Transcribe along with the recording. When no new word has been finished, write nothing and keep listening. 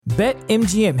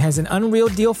BetMGM has an unreal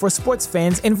deal for sports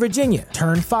fans in Virginia.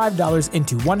 Turn $5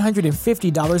 into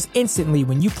 $150 instantly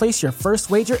when you place your first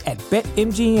wager at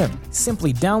BetMGM.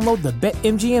 Simply download the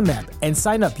BetMGM app and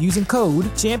sign up using code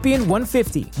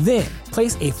Champion150. Then,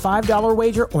 place a $5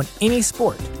 wager on any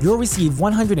sport. You'll receive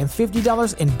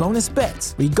 $150 in bonus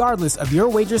bets, regardless of your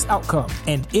wager's outcome.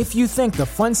 And if you think the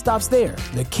fun stops there,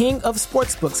 the King of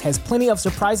Sportsbooks has plenty of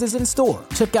surprises in store.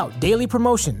 Check out daily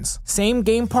promotions,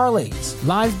 same-game parlays,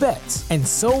 live bets, and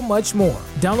so much more.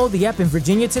 Download the app in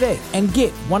Virginia today and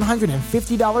get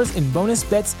 $150 in bonus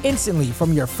bets instantly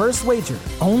from your first wager.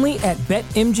 Only at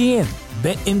BetMGM.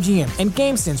 BetMGM and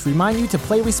GameSense remind you to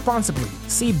play responsibly.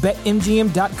 See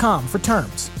BetMGM.com for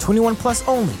terms. 21 plus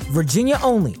only. Virginia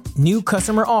only. New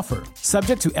customer offer.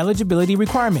 Subject to eligibility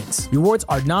requirements. Rewards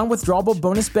are non-withdrawable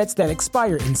bonus bets that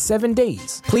expire in 7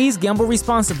 days. Please gamble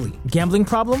responsibly. Gambling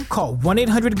problem? Call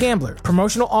 1-800-GAMBLER.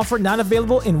 Promotional offer not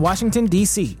available in Washington,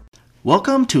 D.C.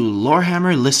 Welcome to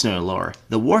Lorehammer Listener Lore,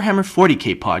 the Warhammer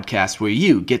 40k podcast where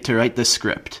you get to write the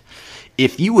script.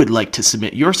 If you would like to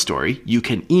submit your story, you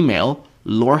can email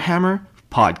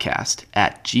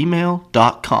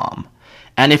lorehammerpodcast@gmail.com.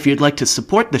 And if you'd like to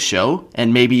support the show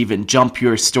and maybe even jump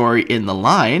your story in the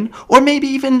line, or maybe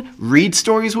even read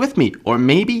stories with me, or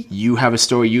maybe you have a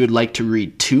story you would like to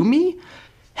read to me,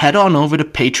 head on over to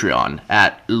Patreon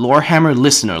at Lorehammer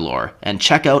Listener Lore and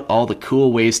check out all the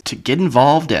cool ways to get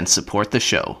involved and support the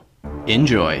show.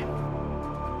 Enjoy.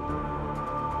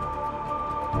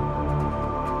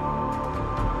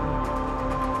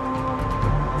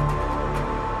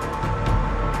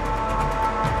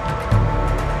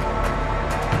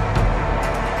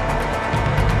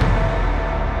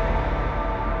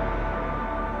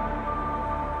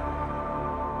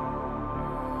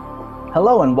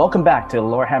 Hello and welcome back to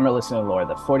Lorehammer Listener Lore,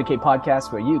 the 40k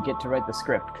podcast where you get to write the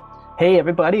script. Hey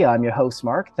everybody, I'm your host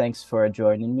Mark. Thanks for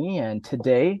joining me. And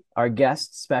today our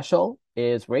guest special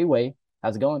is Ray Way.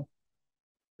 How's it going?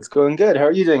 It's going good. How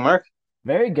are you doing, Mark?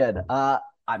 Very good.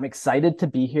 I'm excited to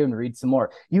be here and read some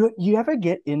more. You ever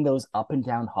get in those up and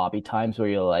down hobby times where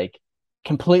you're like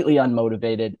completely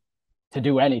unmotivated to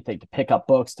do anything, to pick up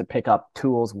books, to pick up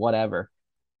tools, whatever?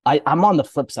 I'm on the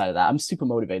flip side of that. I'm super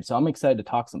motivated, so I'm excited to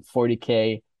talk some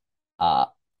 40k.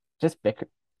 Just bicker.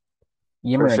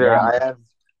 For sure, I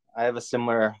have a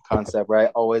similar concept where I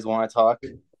always want to talk,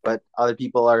 but other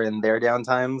people are in their down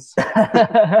times.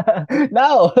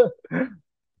 No.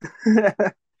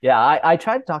 Yeah, I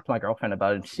tried to talk to my girlfriend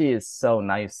about it. And she is so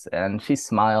nice, and she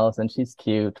smiles, and she's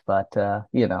cute, but my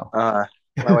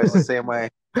wife's the same way.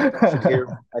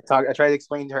 I tried to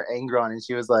explain to her Angron, and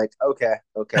she was like, okay.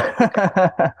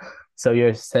 So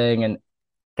you're saying a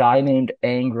guy named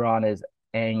Angron is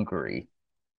angry.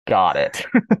 Got it.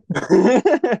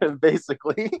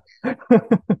 Basically.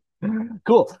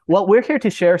 Cool. Well, we're here to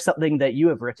share something that you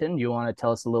have written. You want to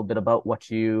tell us a little bit about what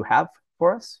you have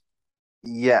for us?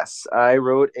 Yes, I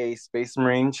wrote a Space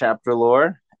Marine chapter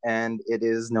lore, and it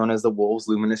is known as the Wolves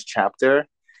Luminous chapter,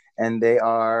 and they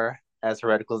are, as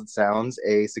heretical as it sounds,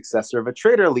 a successor of a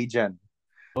traitor legion.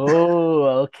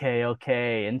 Oh,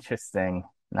 okay. Interesting.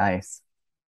 Nice.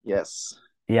 Yes.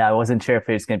 Yeah, I wasn't sure if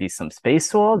there's going to be some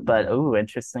Space Wolves, but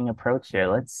interesting approach here.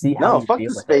 Let's see how fuck the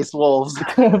Space Wolves.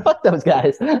 Fuck those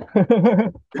guys.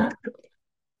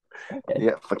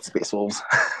 Yeah, fuck Space Wolves.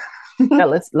 Yeah,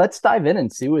 let's dive in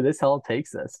and see where this hell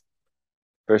takes us.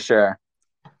 For sure.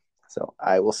 So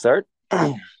I will start.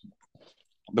 The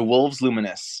Wolves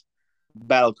Luminous.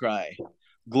 Battle cry.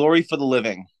 Glory for the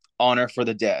living, honor for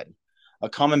the dead. A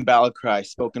common battle cry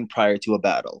spoken prior to a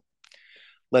battle.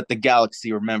 Let the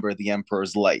galaxy remember the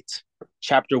Emperor's light.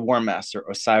 Chapter War Master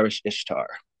Osiris Ishtar.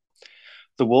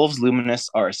 The Wolves Luminous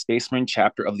are a Space Marine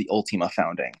chapter of the Ultima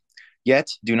founding, yet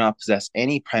do not possess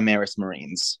any Primaris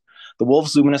Marines. The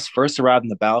Wolves Luminous first arrived in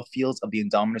the battlefields of the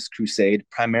Indominus Crusade,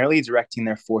 primarily directing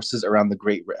their forces around the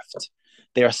Great Rift.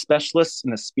 They are specialists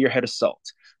in the spearhead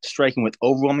assault, striking with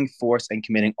overwhelming force and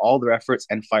committing all their efforts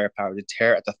and firepower to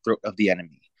tear at the throat of the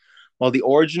enemy. While the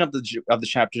origin of the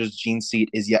chapter's gene seed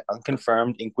is yet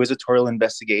unconfirmed, inquisitorial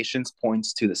investigations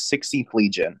points to the 16th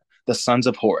Legion, the Sons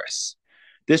of Horus.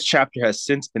 This chapter has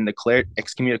since been declared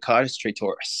excommunicatus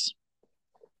traitoris.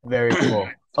 Very cool.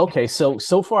 Okay, so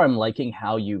far I'm liking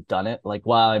how you've done it. Like,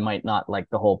 while I might not like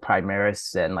the whole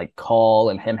Primaris and like Call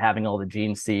and him having all the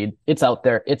gene seed, it's out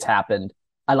there, it's happened.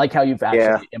 I like how you've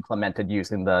actually implemented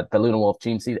using the Luna Wolf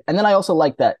gene seed. And then I also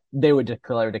like that they were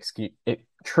declared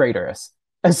traitorous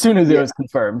as soon as it was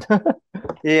confirmed.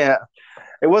 Yeah.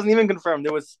 It wasn't even confirmed.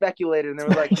 It was speculated, and they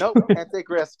were like, nope, can't take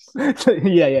risks.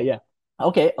 Yeah.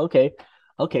 Okay,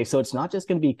 so it's not just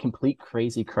going to be complete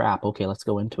crazy crap. Okay, let's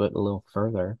go into it a little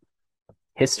further.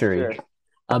 History.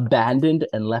 abandoned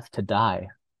and left to die.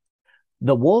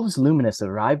 The Wolves Luminous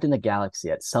arrived in the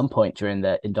galaxy at some point during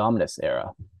the Indominus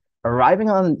era, arriving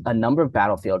on a number of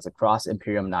battlefields across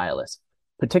Imperium Nihilus,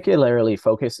 particularly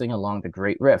focusing along the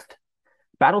Great Rift.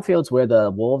 Battlefields where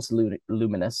the Wolves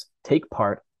Luminous take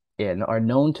part in are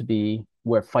known to be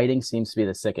where fighting seems to be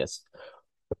the sickest.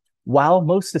 While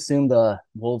most assume the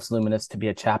Wolves Luminous to be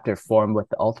a chapter formed with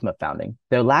the Ultima founding,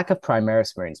 their lack of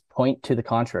Primaris Marines point to the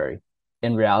contrary.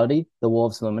 In reality, the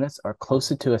Wolves Luminous are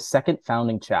closer to a second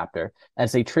founding chapter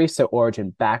as they trace their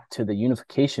origin back to the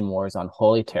unification wars on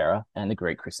Holy Terra and the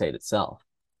Great Crusade itself.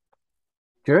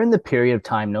 During the period of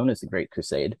time known as the Great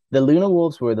Crusade, the Luna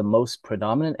Wolves were the most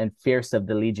predominant and fierce of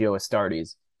the Legio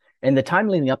Astartes. In the time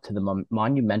leading up to the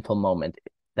monumental moment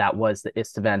that was the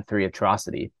Istvan III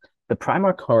atrocity, the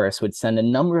Primarch Horus would send a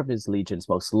number of his legion's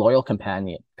most loyal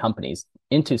companies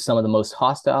into some of the most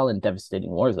hostile and devastating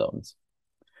war zones.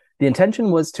 The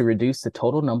intention was to reduce the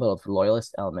total number of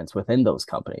loyalist elements within those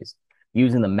companies,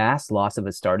 using the mass loss of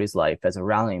Astartes' life as a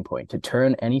rallying point to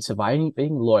turn any surviving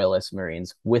loyalist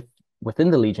Marines within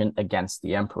the Legion against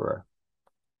the Emperor.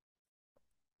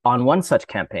 On one such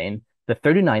campaign, the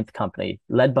 39th Company,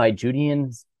 led by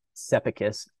Judean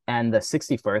Sepicus, and the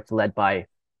 61st, led by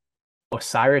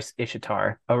Osiris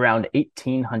Ishtar, around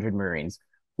 1,800 Marines,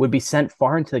 would be sent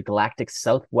far into the galactic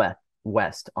southwest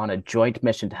on a joint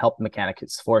mission to help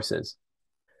Mechanicus forces.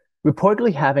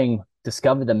 Reportedly having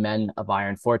discovered the men of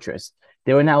Iron Fortress,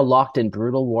 they were now locked in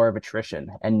brutal war of attrition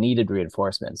and needed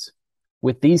reinforcements.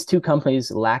 With these two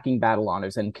companies lacking battle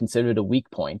honors and considered a weak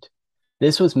point,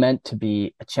 this was meant to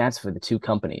be a chance for the two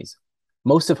companies,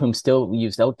 most of whom still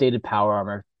used outdated power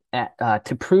armor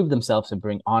to prove themselves and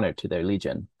bring honor to their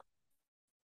legion.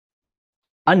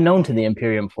 Unknown to the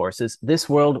Imperium forces, this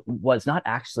world was not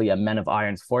actually a Men of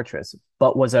Iron's fortress,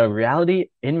 but was in reality,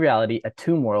 a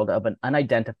tomb world of an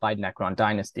unidentified Necron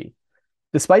dynasty.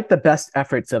 Despite the best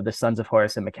efforts of the Sons of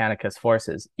Horus and Mechanicus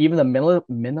forces, even the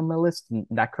minimalist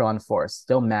Necron force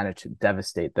still managed to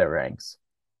devastate their ranks.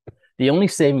 The only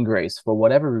saving grace, for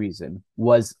whatever reason,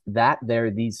 was that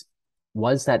these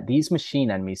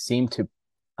machine enemies seemed to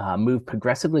move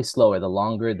progressively slower the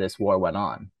longer this war went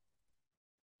on.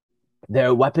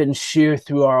 Their weapons shear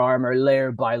through our armor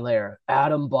layer by layer,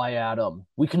 atom by atom.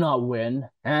 We cannot win,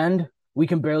 and we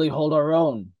can barely hold our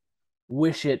own.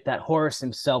 Wish it that Horus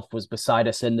himself was beside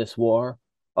us in this war.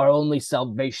 Our only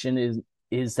salvation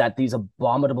is that these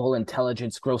abominable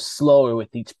intelligence grow slower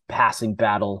with each passing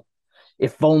battle.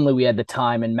 If only we had the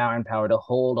time and manpower to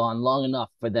hold on long enough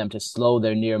for them to slow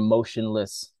their near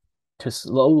motionless,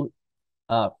 long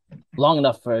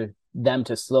enough for them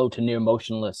to slow to near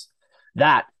motionless.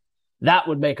 That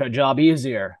would make our job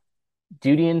easier.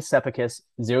 Judean Sepicus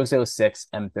 006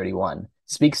 M31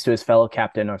 speaks to his fellow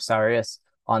captain Osiris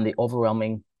on the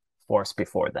overwhelming force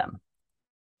before them.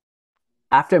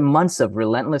 After months of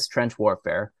relentless trench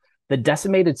warfare, the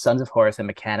decimated Sons of Horus and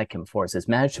Mechanicum forces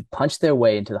managed to punch their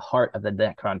way into the heart of the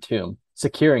Necron tomb,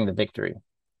 securing the victory.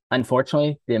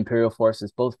 Unfortunately, the Imperial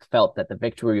forces both felt that the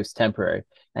victory was temporary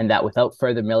and that without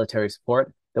further military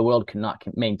support, the world could not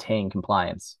maintain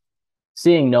compliance.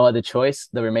 Seeing no other choice,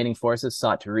 the remaining forces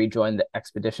sought to rejoin the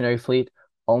expeditionary fleet,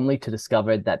 only to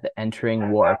discover that after entering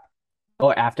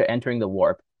the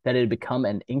warp, that it had become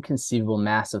an inconceivable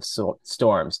mass of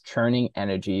storms, churning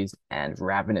energies, and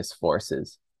ravenous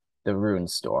forces. The Rune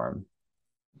Storm.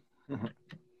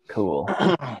 Cool.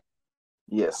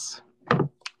 Yes.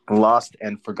 Lost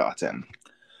and forgotten.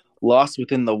 Lost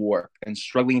within the warp and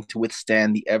struggling to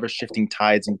withstand the ever-shifting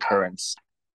tides and currents,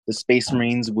 the Space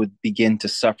Marines would begin to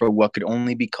suffer what could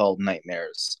only be called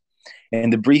nightmares.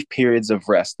 In the brief periods of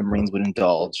rest the Marines would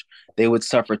indulge, they would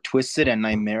suffer twisted and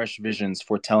nightmarish visions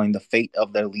foretelling the fate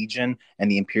of their legion and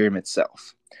the Imperium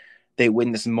itself. They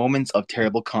witnessed moments of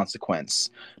terrible consequence,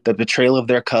 the betrayal of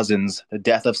their cousins, the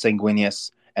death of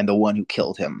Sanguinius, and the one who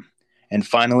killed him. And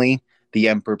finally, the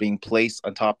Emperor being placed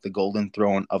atop the golden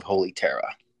throne of Holy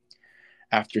Terra.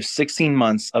 After 16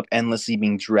 months of endlessly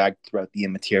being dragged throughout the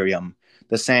Immaterium,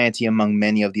 the sanity among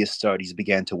many of the Astartes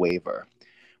began to waver,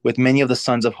 with many of the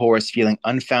Sons of Horus feeling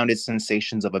unfounded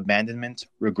sensations of abandonment,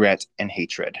 regret, and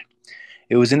hatred.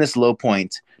 It was in this low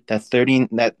point that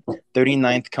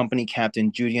 39th Company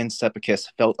Captain Judean Sepicus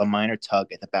felt a minor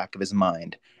tug at the back of his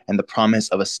mind, and the promise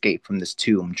of escape from this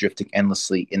tomb drifting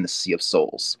endlessly in the Sea of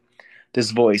Souls.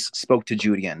 This voice spoke to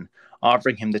Judean,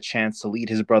 offering him the chance to lead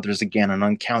his brothers again on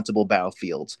uncountable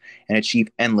battlefields and achieve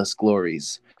endless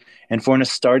glories. And for an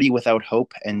Astarte without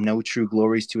hope and no true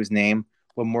glories to his name,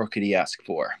 what more could he ask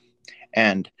for?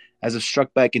 And, as if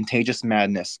struck by a contagious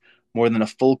madness, More than a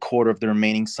full quarter of the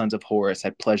remaining sons of Horus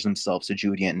had pledged themselves to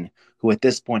Judean, who at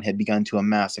this point had begun to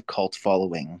amass a cult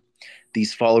following.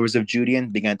 These followers of Judean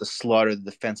began to slaughter the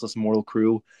defenseless mortal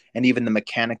crew and even the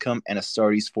Mechanicum and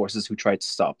Astartes forces who tried to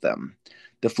stop them.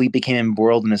 The fleet became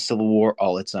embroiled in a civil war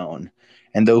all its own,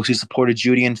 and those who supported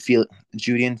Judean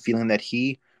feeling that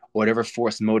he, or whatever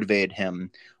force motivated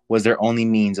him, was their only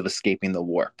means of escaping the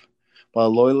warp. While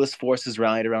loyalist forces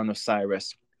rallied around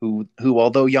Osiris, who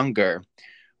although younger,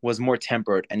 was more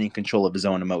tempered and in control of his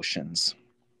own emotions.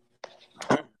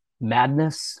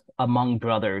 Madness among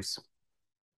brothers.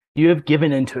 You have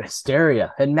given into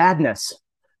hysteria and madness.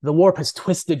 The warp has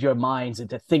twisted your minds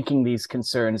into thinking these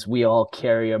concerns we all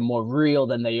carry are more real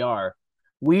than they are.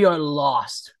 We are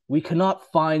lost. We cannot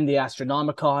find the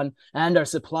Astronomicon, and our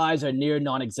supplies are near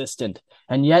non-existent.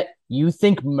 And yet, you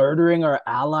think murdering our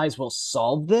allies will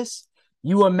solve this?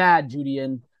 You are mad,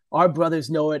 Judean. Our brothers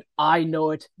know it. I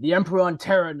know it. The Emperor on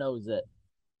Terra knows it.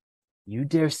 You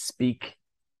dare speak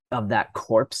of that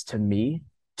corpse to me?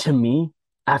 To me?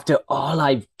 After all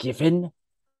I've given?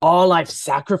 All I've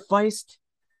sacrificed?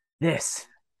 This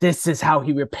is how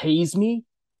he repays me?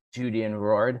 Judean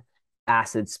roared,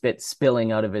 acid spit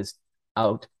spilling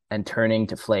out and turning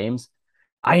to flames.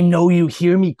 I know you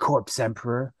hear me, corpse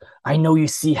emperor. I know you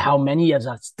see how many of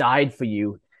us died for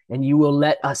you, and you will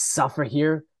let us suffer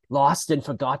here, lost and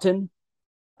forgotten?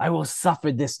 I will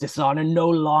suffer this dishonor no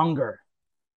longer.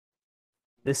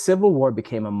 The Civil War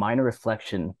became a minor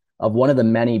reflection of one of the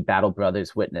many battle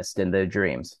brothers witnessed in their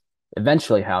dreams.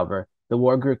 Eventually, however, the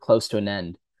war grew close to an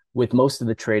end, with most of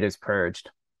the traitors purged.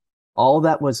 All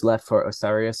that was left for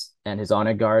Osiris and his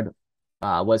honor guard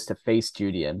was to face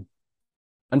Judean.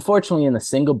 Unfortunately, in a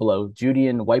single blow,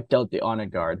 Judean wiped out the honor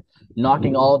guard,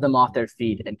 knocking all of them off their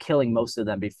feet and killing most of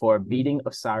them before beating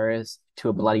Osiris to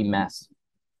a bloody mess,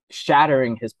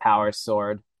 shattering his power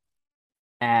sword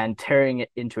and tearing it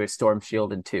into his storm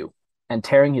shield in two.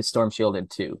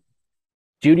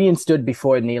 Judean stood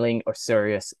before kneeling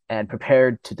Osiris and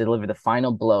prepared to deliver the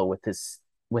final blow with his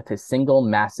single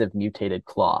massive mutated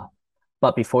claw.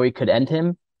 But before he could end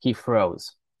him, he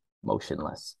froze,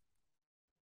 motionless.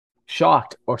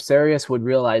 Shocked, Osiris would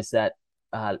realize that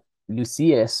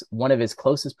Lucius, one of his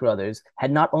closest brothers,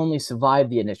 had not only survived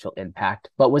the initial impact,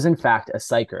 but was in fact a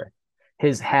psyker.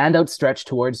 His hand outstretched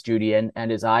towards Judean and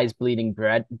his eyes bleeding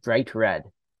bright red.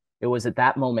 It was at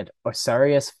that moment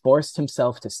Osiris forced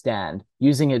himself to stand,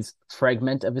 using his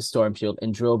fragment of his storm shield,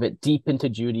 and drove it deep into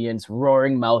Judean's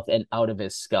roaring mouth and out of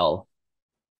his skull.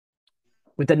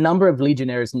 With the number of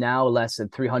legionnaires now less than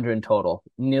 300 in total,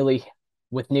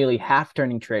 with nearly half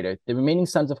turning traitor, the remaining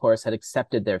sons of Horus had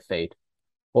accepted their fate,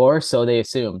 or so they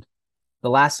assumed. The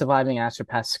last surviving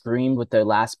astropaths screamed with their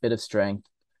last bit of strength.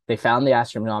 They found the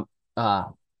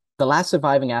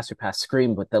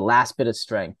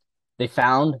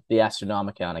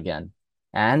Astronomicon again.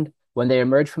 And when they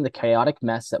emerged from the chaotic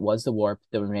mess that was the warp,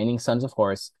 the remaining sons of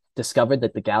Horus discovered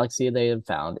that the galaxy they had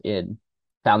found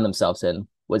themselves in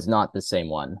was not the same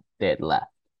one they had left.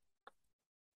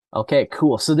 Okay,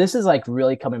 cool. So this is like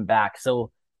really coming back.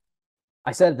 So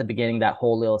I said at the beginning that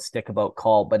whole little stick about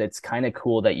Call, but it's kind of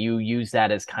cool that you use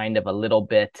that as kind of a little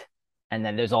bit. And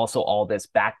then there's also all this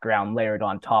background layered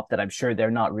on top that I'm sure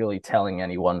they're not really telling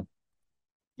anyone.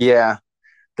 Yeah.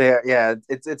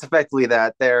 It's effectively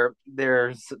that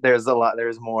there's a lot,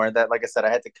 there's more that, like I said,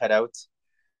 I had to cut out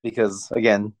because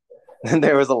again,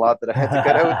 there was a lot that I had to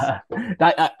cut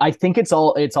out. I think it's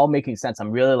all making sense.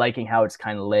 I'm really liking how it's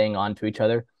kind of laying onto each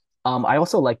other. I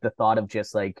also like the thought of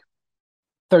just like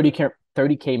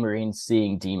 30K Marines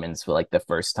seeing demons for like the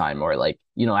first time, or like,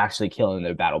 actually killing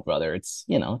their battle brother. It's,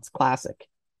 it's classic.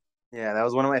 Yeah, that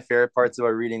was one of my favorite parts about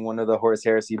reading one of the Horus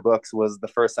Heresy books, was the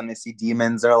first time they see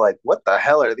demons, they're like, what the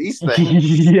hell are these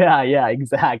things? yeah,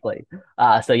 exactly.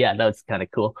 So yeah, that's kind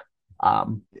of cool.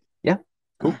 Yeah,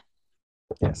 cool.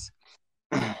 Yes.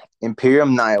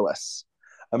 Imperium Nihilus.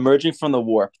 Emerging from the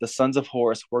warp, the sons of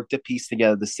Horus worked to piece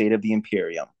together the state of the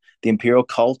Imperium, the Imperial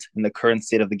cult, and the current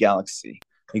state of the galaxy,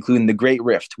 including the Great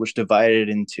Rift, which divided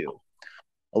it in two.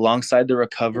 Alongside the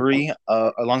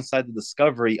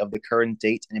discovery of the current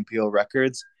date and Imperial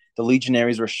records, the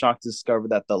legionaries were shocked to discover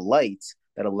that the light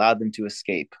that allowed them to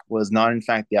escape was not in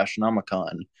fact the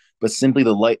Astronomicon, but simply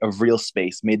the light of real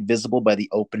space made visible by the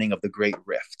opening of the Great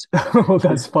Rift. Oh,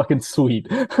 that's fucking sweet.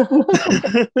 I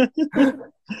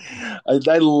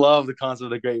love the concept of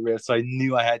the Great Rift, so I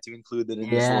knew I had to include it in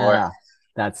this lore. Yeah,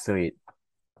 that's sweet.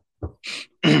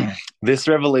 This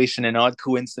revelation and odd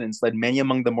coincidence led many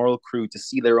among the mortal crew to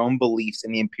see their own beliefs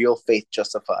in the imperial faith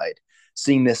justified,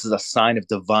 seeing this as a sign of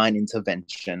divine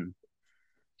intervention.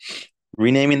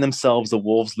 Renaming themselves the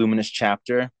Wolves Luminous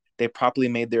chapter, they properly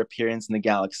made their appearance in the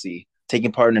galaxy,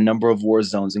 taking part in a number of war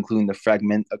zones, including the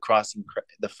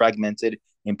fragmented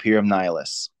Imperium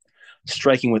Nihilus,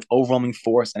 striking with overwhelming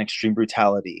force and extreme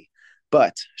brutality.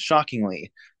 But,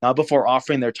 shockingly, not before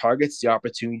offering their targets the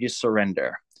opportunity to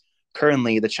surrender.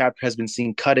 Currently, the chapter has been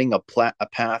seen cutting a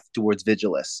path towards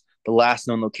Vigilus, the last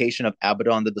known location of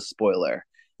Abaddon the Despoiler,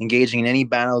 engaging in any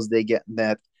battles they get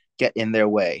in their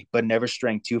way, but never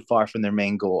straying too far from their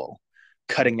main goal,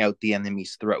 cutting out the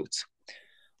enemy's throat.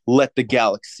 Let the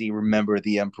galaxy remember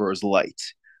the Emperor's light.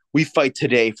 We fight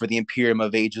today for the Imperium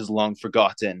of ages long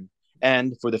forgotten,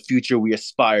 and for the future we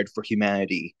aspired for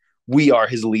humanity. We are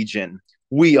his legion.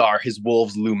 We are his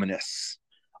Wolves Luminous.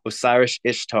 Osiris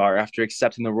Ishtar, after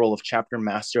accepting the role of chapter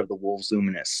master of the Wolves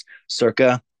Luminous,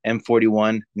 circa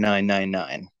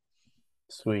M41999.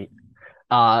 Sweet.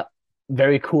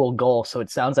 Very cool goal. So it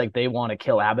sounds like they want to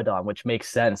kill Abaddon, which makes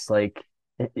sense. Like,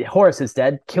 Horus is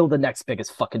dead. Kill the next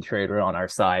biggest fucking traitor on our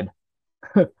side.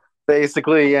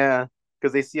 Basically, yeah.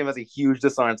 Because they see him as a huge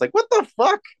dishonor. It's like, what the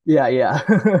fuck? Yeah.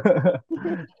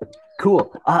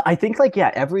 Cool. I think like, yeah,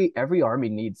 every army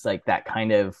needs like that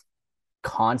kind of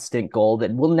constant goal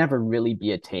that will never really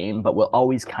be attained, but will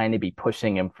always kind of be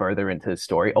pushing him further into the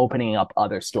story, opening up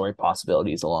other story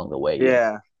possibilities along the way.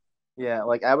 Yeah. Yeah.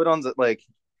 Like Abaddon's like,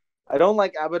 I don't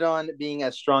like Abaddon being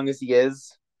as strong as he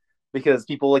is because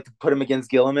people like to put him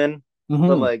against Gilliman.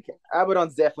 But like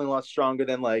Abaddon's definitely a lot stronger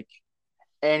than like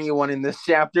anyone in this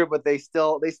chapter, but they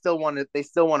still want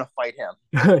to fight him.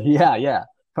 Yeah,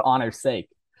 for honor's sake.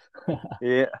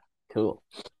 Yeah. Cool.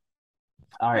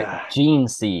 All right, Gene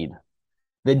Seed.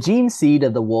 The gene seed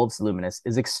of the Wolves Luminous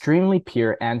is extremely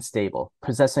pure and stable,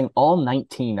 possessing all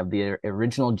 19 of the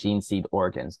original gene seed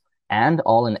organs, and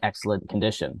all in excellent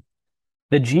condition.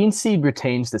 The gene seed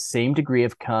retains the same degree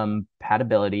of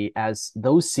compatibility as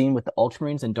those seen with the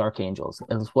Ultramarines and Dark Angels,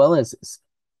 as well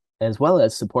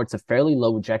as supports a fairly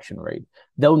low rejection rate,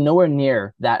 though nowhere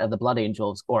near that of the Blood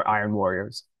Angels or Iron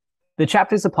Warriors. The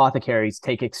chapter's apothecaries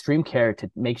take extreme care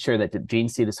to make sure that the gene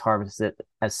seed is harvested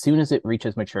as soon as it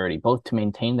reaches maturity, both to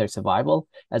maintain their survival,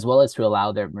 as well as to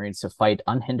allow their Marines to fight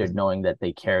unhindered, knowing that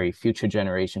they carry future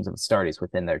generations of Astartes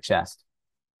within their chest.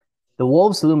 The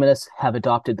Wolves Luminous have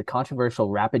adopted the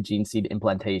controversial rapid gene seed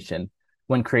implantation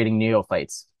when creating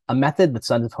neophytes, a method the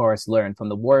Sons of Horus learned from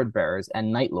the Word Bearers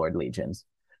and Night Lord legions,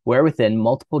 where within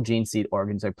multiple gene seed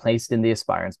organs are placed in the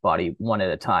aspirant's body one at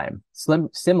a time,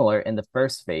 similar in the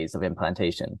first phase of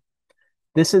implantation.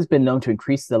 This has been known to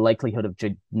increase the likelihood of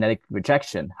genetic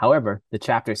rejection. However, the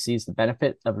chapter sees the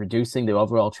benefit of reducing the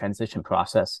overall transition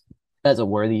process as a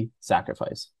worthy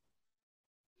sacrifice.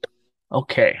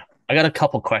 Okay, I got a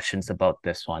couple questions about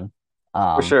this one.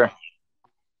 For sure.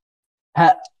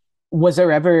 Was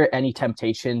there ever any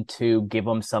temptation to give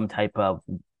them some type of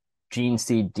gene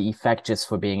seed defect just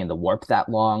for being in the warp that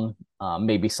long?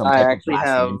 Maybe some type of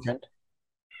lasting imprint?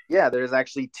 Yeah, there's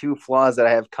actually 2 flaws that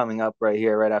I have coming up right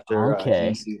here, right after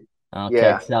gene seed.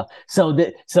 Okay, yeah.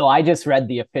 So I just read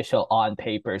the official on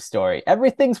paper story.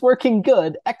 Everything's working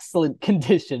good, excellent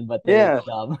condition, but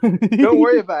don't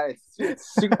worry about it.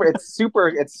 It's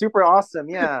super awesome.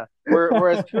 Yeah, we're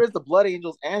as pure as the Blood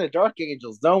Angels and the Dark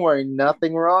Angels. Don't worry,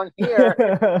 nothing wrong here.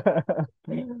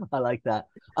 I like that.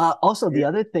 Also, the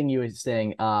other thing you were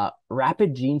saying,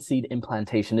 rapid gene seed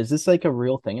implantation. Is this like a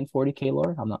real thing in 40K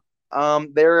lore? I'm not.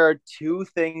 There are 2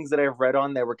 things that I've read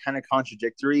on that were kind of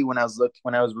contradictory when I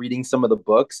was reading some of the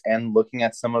books and looking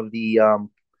at some of the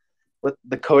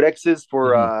codexes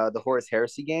for the Horus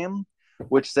Heresy game,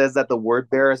 which says that the Word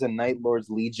Bearers and Night Lords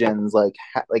legions like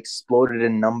exploded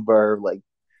in number like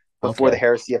before the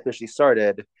heresy officially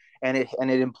started, and it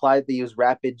implied they use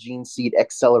rapid gene seed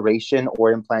acceleration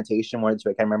or implantation. One or two,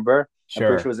 I can't remember. I'm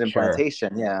pretty sure it was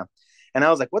implantation. Yeah, and I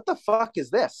was like, what the fuck is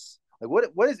this?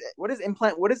 Like what is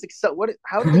implant?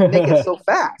 How did they make it so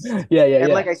fast?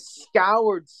 And like I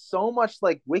scoured so much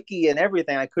like wiki and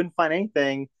everything, I couldn't find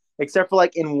anything except for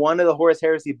like in one of the Horus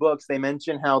Heresy books, they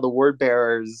mention how the Word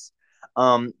Bearers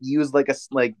use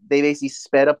they basically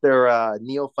sped up their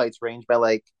neophytes range by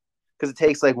like, because it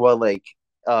takes like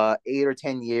 8 or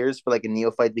 10 years for like a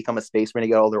neophyte to become a space marine to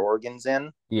get all their organs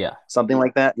in. Yeah, something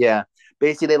like that. Yeah,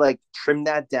 basically they like trimmed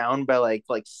that down by like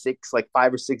 5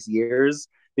 or 6 years.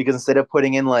 Because instead of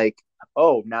putting in now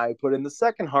you put in the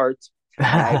second heart,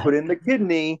 now you put in the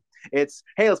kidney. It's,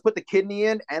 hey, let's put the kidney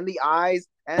in and the eyes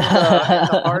and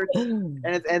the heart, and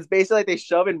it's basically like they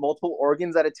shove in multiple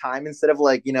organs at a time instead of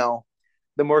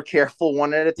the more careful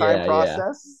one at a time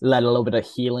process. Yeah. Let a little bit of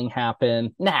healing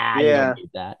happen. You don't need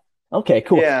that. Okay,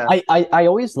 cool. Yeah. I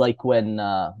always like when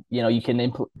you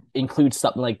can include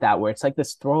something like that where it's like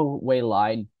this throwaway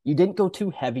line. You didn't go too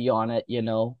heavy on it,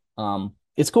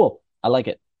 It's cool. I like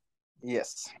it.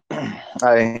 Yes,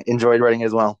 I enjoyed writing it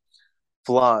as well.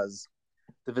 Flaws.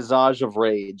 The visage of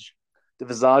rage. The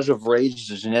visage of rage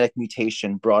is a genetic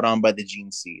mutation brought on by the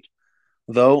gene seed.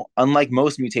 Though, unlike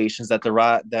most mutations that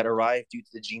arrive due to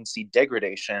the gene seed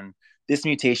degradation, this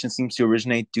mutation seems to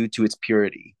originate due to its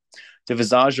purity. The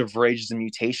visage of rage is a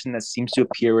mutation that seems to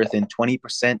appear within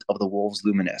 20% of the Wolves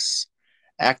Luminous.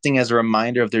 Acting as a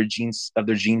reminder of their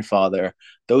gene father,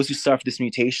 those who suffer this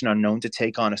mutation are known to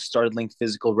take on a startling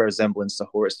physical resemblance to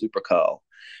Horus Lupercal.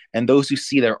 And those who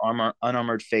see their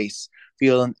unarmored face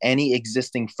feel any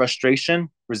existing frustration,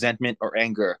 resentment, or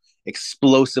anger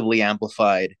explosively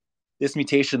amplified. This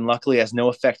mutation luckily has no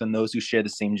effect on those who share the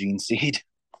same gene seed.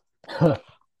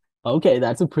 Okay,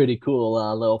 that's a pretty cool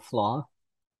little flaw.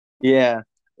 Yeah.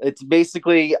 It's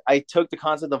basically I took the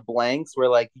concept of blanks where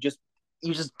like you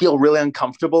just feel really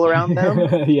uncomfortable around them.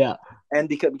 Yeah. And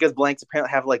because blanks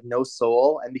apparently have like no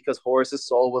soul, and because Horus's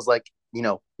soul was like,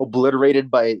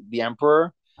 obliterated by the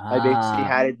Emperor, I basically Ah,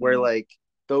 had it where like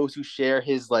those who share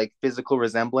his like physical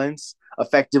resemblance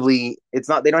effectively it's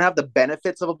not they don't have the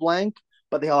benefits of a blank,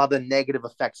 but they all have the negative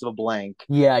effects of a blank.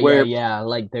 yeah, yeah, Where yeah.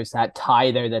 Like there's that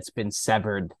tie there that's been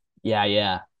severed. Yeah,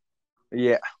 yeah.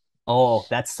 yeah, Oh,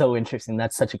 that's so interesting.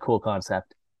 That's such a cool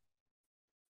concept.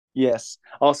 yes.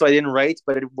 Also, I didn't write,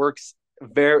 but it works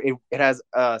it has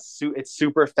it's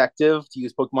super effective to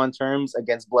use Pokemon terms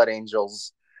against Blood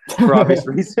Angels for obvious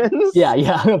Yeah, reasons.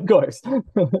 yeah, of course.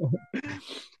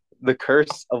 The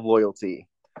curse of loyalty.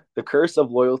 The curse of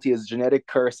loyalty is a genetic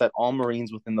curse that all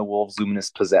Marines within the Wolves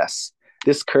Luminous possess.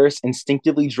 This curse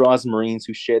instinctively draws Marines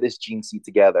who share this gene seed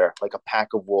together, like a pack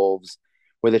of wolves,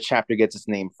 where the chapter gets its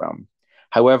name from.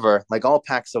 However, like all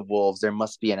packs of wolves, there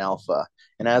must be an alpha,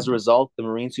 and as a result, the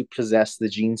Marines who possess the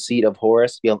gene seed of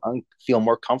Horus feel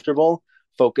more comfortable,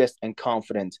 focused, and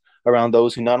confident around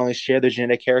those who not only share their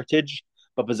genetic heritage,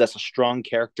 but possess a strong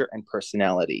character and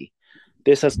personality.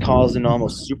 This has caused an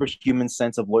almost superhuman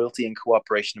sense of loyalty and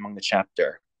cooperation among the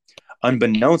chapter.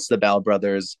 Unbeknownst to the Bell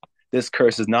brothers, this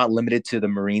curse is not limited to the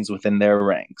Marines within their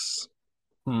ranks,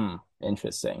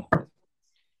 Interesting.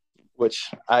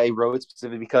 which I wrote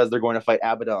specifically because they're going to fight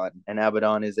Abaddon, and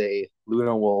Abaddon is a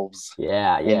Lunar Wolves.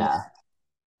 Yeah, And yeah.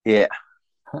 yeah,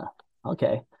 Huh.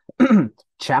 Okay.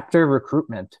 Chapter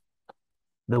recruitment.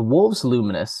 The Wolves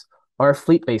Luminous are a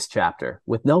fleet-based chapter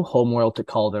with no homeworld to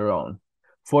call their own.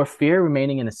 For fear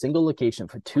remaining in a single location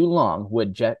for too long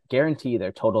would guarantee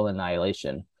their total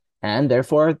annihilation, and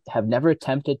therefore have never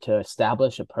attempted to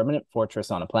establish a permanent fortress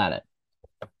on a planet.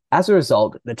 As a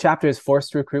result, the chapter is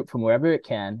forced to recruit from wherever it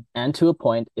can, and to a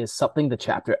point is something the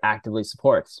chapter actively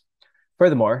supports.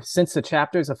 Furthermore, since the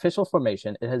chapter's official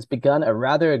formation, it has begun a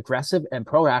rather aggressive and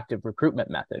proactive recruitment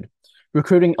method,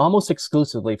 recruiting almost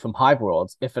exclusively from hive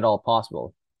worlds, if at all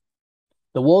possible.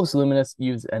 The Wolves Luminous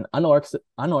use an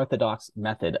unorthodox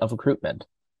method of recruitment,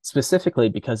 specifically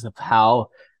because of how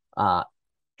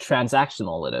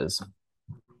transactional it is.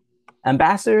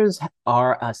 Ambassadors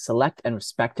are a select and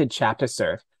respected chapter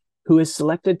serf who is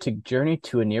selected to journey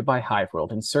to a nearby hive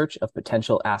world in search of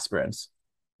potential aspirants.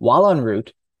 While en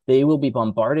route, they will be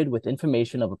bombarded with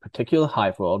information of a particular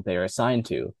hive world they are assigned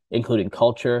to, including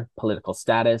culture, political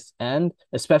status, and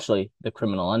especially the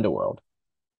criminal underworld.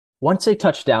 Once they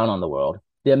touch down on the world,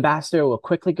 the ambassador will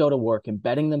quickly go to work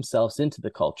embedding themselves into the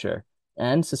culture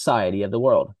and society of the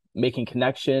world, making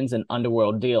connections and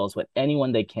underworld deals with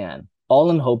anyone they can, all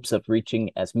in hopes of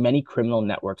reaching as many criminal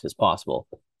networks as possible,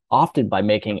 often by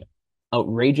making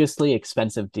outrageously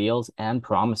expensive deals and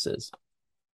promises.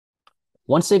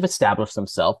 Once they've established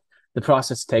themselves, the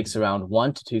process takes around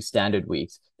 1 to 2 standard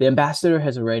weeks. The ambassador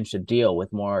has arranged a deal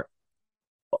with one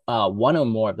or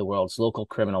more of the world's local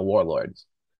criminal warlords.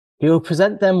 He will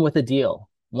present them with a deal.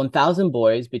 1,000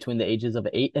 boys between the ages of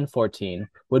 8 and 14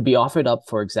 would be offered up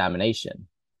for examination.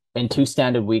 In 2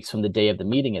 standard weeks from the day of the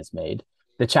meeting is made,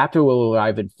 the chapter will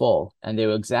arrive in full, and they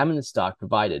will examine the stock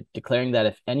provided, declaring that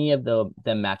if any of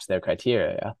them match their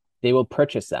criteria, they will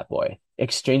purchase that boy,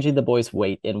 exchanging the boy's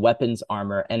weight in weapons,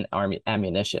 armor, and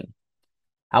ammunition.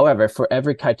 However, for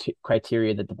every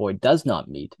criteria that the boy does not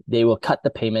meet, they will cut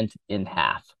the payment in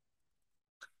half.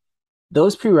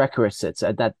 Those prerequisites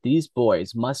are that these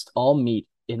boys must all meet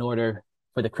in order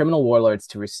for the criminal warlords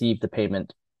to receive the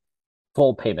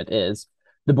full payment is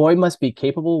the boy must be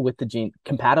compatible with the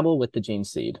gene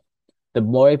seed. The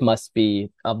boy must be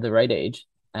of the right age,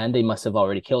 and they must have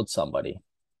already killed somebody.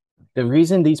 The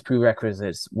reason these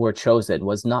prerequisites were chosen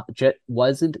wasn't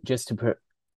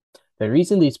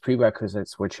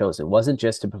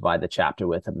just to provide the chapter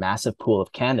with a massive pool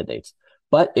of candidates,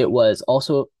 but it was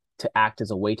also to act as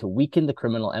a way to weaken the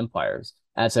criminal empires,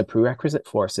 as the prerequisite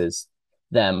forces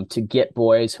them to get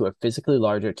boys who are physically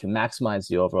larger to maximize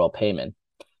the overall payment,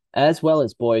 as well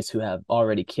as boys who have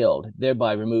already killed,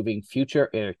 thereby removing future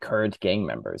or current gang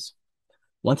members.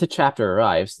 Once a chapter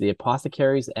arrives, the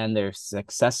apothecaries and their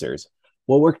successors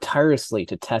will work tirelessly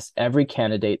to test every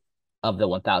candidate of the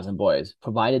 1,000 boys,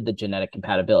 provided the genetic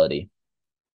compatibility.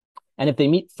 And if they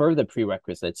meet further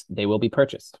prerequisites, they will be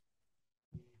purchased.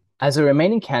 As the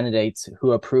remaining candidates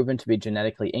who are proven to be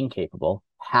genetically incapable,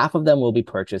 half of them will be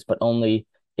purchased, but only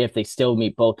if they still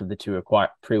meet both of the two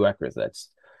prerequisites.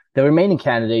 The remaining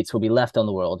candidates will be left on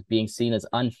the world, being seen as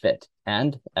unfit,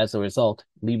 and, as a result,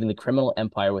 leaving the criminal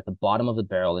empire with the bottom of the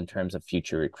barrel in terms of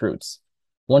future recruits.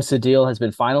 Once the deal has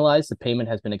been finalized, the payment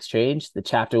has been exchanged, the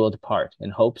chapter will depart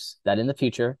in hopes that in the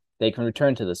future, they can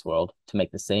return to this world to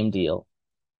make the same deal.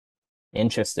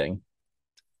 Interesting.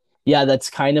 Yeah, that's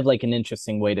kind of like an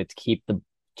interesting way to keep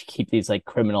these like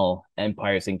criminal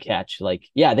empires in catch. Like,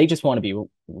 yeah, they just want to be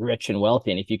rich and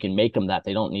wealthy, and if you can make them that,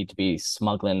 they don't need to be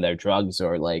smuggling their drugs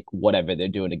or like whatever they're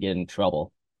doing to get in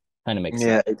trouble. Kind of makes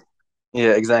sense.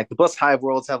 Yeah, exactly. Plus, hive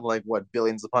worlds have like what,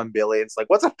 billions upon billions. Like,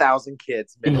 what's 1,000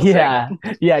 kids? Yeah.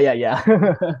 Yeah,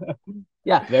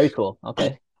 very cool.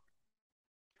 Okay.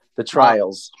 The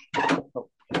trials.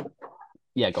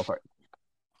 Yeah, go for it.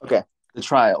 Okay, the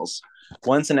trials.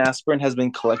 Once an aspirant has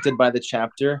been collected by the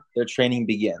chapter, their training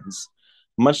begins.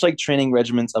 Much like training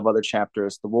regiments of other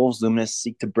chapters, the Wolves Luminous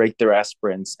seek to break their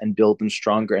aspirants and build them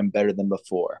stronger and better than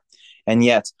before. And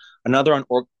yet, another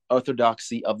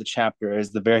unorthodoxy of the chapter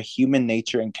is the very human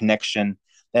nature and connection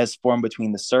that is formed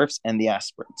between the serfs and the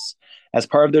aspirants. As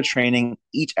part of their training,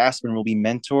 each aspirant will be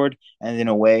mentored and, in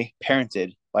a way,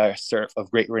 parented by a serf of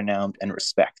great renown and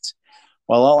respect.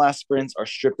 While all aspirants are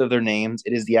stripped of their names,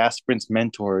 it is the aspirants'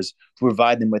 mentors who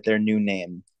provide them with their new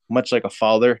name, much like a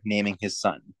father naming his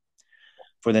son.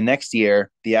 For the next year,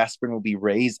 the aspirant will be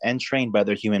raised and trained by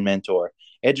their human mentor,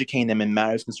 educating them in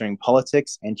matters concerning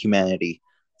politics and humanity.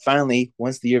 Finally,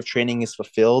 once the year of training is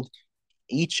fulfilled,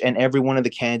 each and every one of the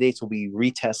candidates will be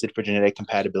retested for genetic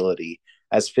compatibility,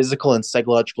 as physical and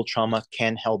psychological trauma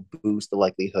can help boost the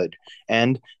likelihood.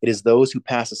 And it is those who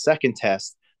pass a second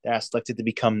test that are selected to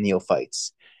become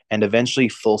neophytes, and eventually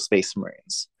full Space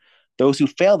Marines. Those who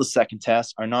fail the second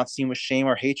test are not seen with shame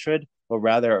or hatred, but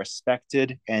rather are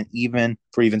respected and even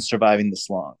surviving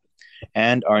this long,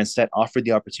 and are instead offered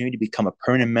the opportunity to become a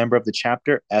permanent member of the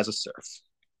chapter as a serf.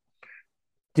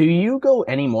 Do you go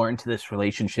any more into this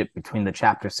relationship between the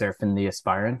chapter serf and the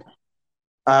aspirant?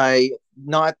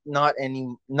 Not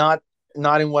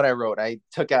in what I wrote. I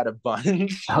took out a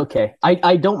bunch. Okay.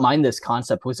 I don't mind this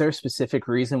concept. Was there a specific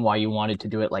reason why you wanted to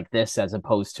do it like this as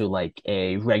opposed to like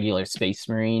a regular Space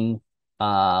Marine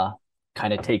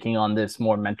kind of taking on this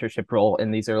more mentorship role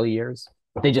in these early years?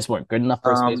 They just weren't good enough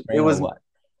for a Space Marine or what?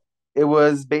 It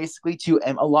was basically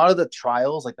a lot of the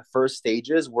trials, like the first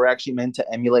stages, were actually meant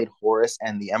to emulate Horus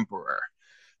and the Emperor.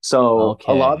 So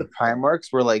a lot of the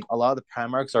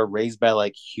Primarchs are raised by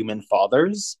like human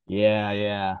fathers.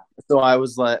 Yeah. So I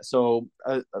was like,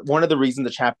 one of the reasons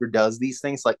the chapter does these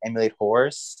things, like emulate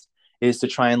Horus, is to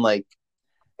try and like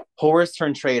Horus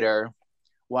turned traitor.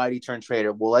 Why did he turn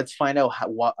traitor? Well, let's find out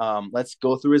let's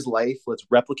go through his life. Let's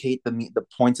replicate the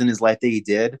points in his life that he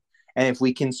did. And if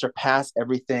we can surpass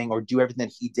everything or do everything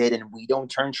that he did and we don't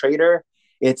turn traitor,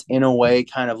 it's in a way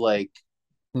kind of like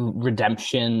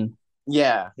redemption.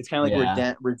 Yeah, it's kind of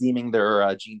like redeeming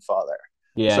their gene father.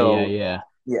 Yeah.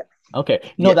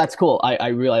 Okay. No, that's cool. I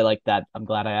really like that. I'm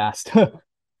glad I asked. Okay.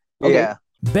 Yeah.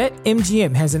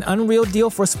 BetMGM has an unreal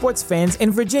deal for sports fans in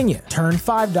Virginia. Turn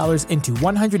 $5 into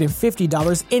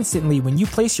 $150 instantly when you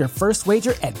place your first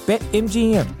wager at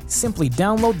BetMGM. Simply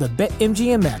download the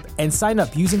BetMGM app and sign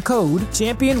up using code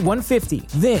Champion150.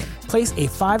 Then, place a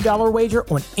 $5 wager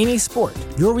on any sport.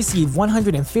 You'll receive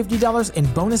 $150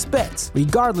 in bonus bets,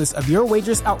 regardless of your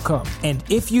wager's outcome. And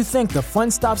if you think the fun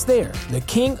stops there, the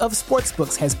king of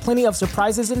sportsbooks has plenty of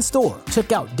surprises in store.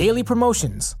 Check out daily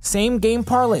promotions, same-game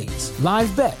parlays, live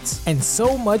bets, and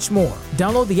so much more.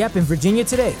 Download the app in Virginia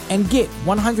today and get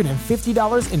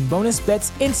 $150 in bonus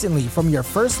bets instantly from your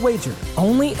first wager.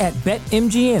 Only at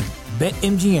BetMGM.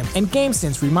 BetMGM and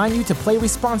GameSense remind you to play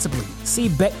responsibly. See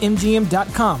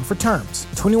BetMGM.com for terms.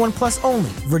 21 plus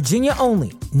only. Virginia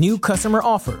only. New customer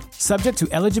offer. Subject to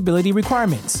eligibility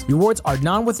requirements. Rewards are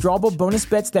non-withdrawable bonus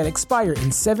bets that expire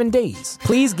in 7 days.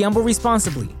 Please gamble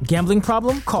responsibly. Gambling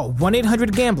problem? Call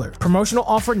 1-800-GAMBLER. Promotional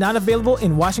offer not available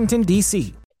in Washington,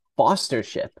 D.C.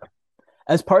 Fostership.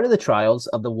 As part of the trials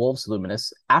of the Wolves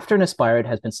Luminous, after an aspirant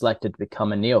has been selected to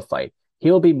become a neophyte, he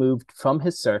will be moved from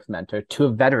his serf mentor to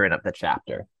a veteran of the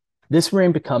chapter. This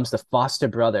Marine becomes the foster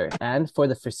brother, and for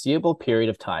the foreseeable period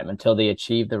of time until they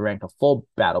achieve the rank of full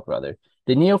battle brother,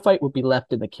 The neophyte will be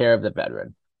left in the care of the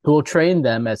veteran, who will train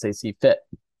them as they see fit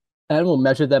and will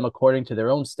measure them according to their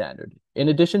own standard. In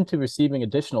addition to receiving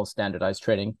additional standardized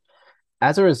training,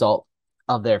 as a result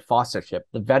of their fostership,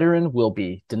 the veteran will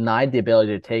be denied the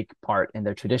ability to take part in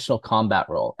their traditional combat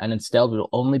role and instead will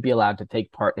only be allowed to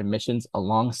take part in missions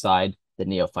alongside the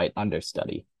neophyte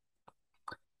understudy.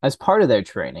 As part of their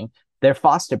training, their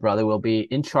foster brother will be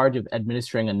in charge of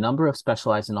administering a number of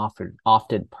specialized and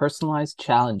often personalized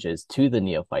challenges to the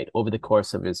neophyte over the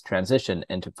course of his transition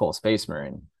into full Space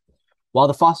Marine. While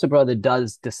the foster brother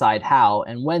does decide how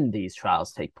and when these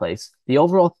trials take place, the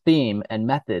overall theme and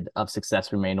method of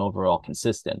success remain overall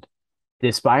consistent. The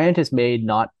aspirant is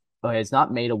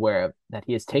not made aware that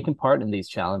he has taken part in these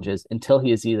challenges until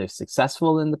he is either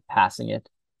successful in the passing it,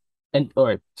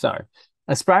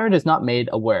 aspirant is not made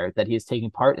aware that he is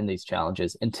taking part in these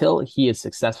challenges until he is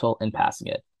successful in passing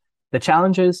it. The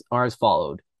challenges are as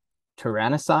followed: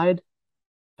 tyrannicide,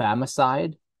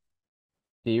 famicide,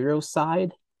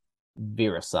 therocide,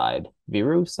 viricide.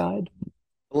 Viricide?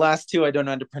 The last two I don't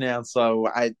know how to pronounce, so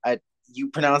you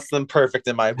pronounce them perfect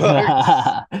in my book.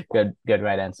 Good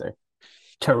right answer.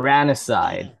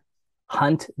 Tyrannicide.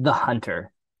 Hunt the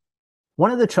hunter.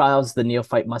 One of the trials the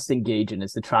neophyte must engage in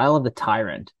is the trial of the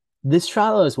tyrant. This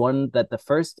trial is one of the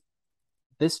first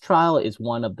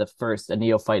a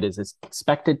neophyte is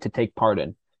expected to take part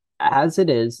in. As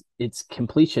it is, its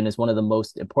completion is one of the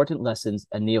most important lessons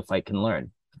a neophyte can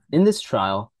learn. In this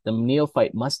trial, the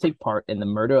neophyte must take part in the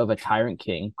murder of a tyrant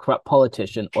king, corrupt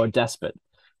politician, or despot,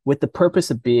 with the purpose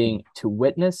of being to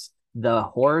witness the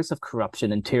horrors of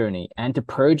corruption and tyranny, and to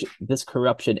purge this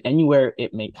corruption anywhere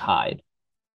it may hide.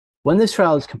 When this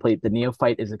trial is complete, the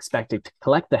neophyte is expected to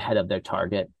collect the head of their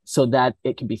target so that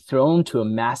it can be thrown to a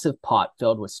massive pot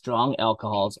filled with strong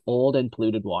alcohols, old and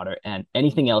polluted water, and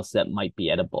anything else that might be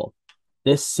edible.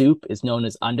 This soup is known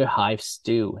as underhive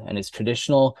stew and is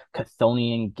traditional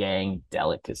Chthonian gang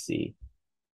delicacy.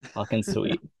 Fucking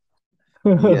sweet.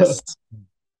 Yes.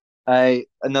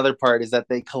 Another part is that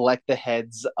they collect the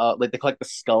heads, they collect the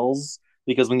skulls,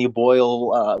 because when you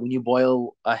boil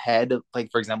a head,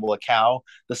 like for example a cow,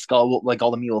 the skull will, like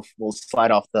all the meat will slide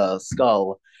off the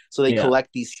skull. So they collect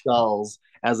these skulls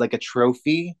as like a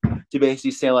trophy to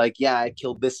basically say like, yeah, I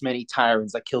killed this many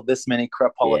tyrants, I killed this many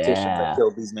corrupt politicians, I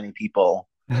killed these many people.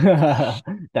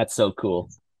 That's so cool.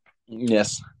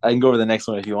 Yes, I can go over the next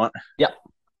one if you want. Yep.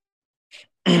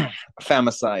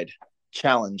 Famicide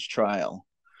challenge trial.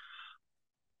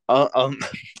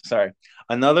 Sorry.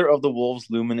 Another of the Wolves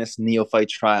Luminous neophyte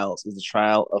trials is the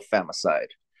trial of famicide.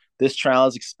 This trial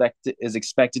is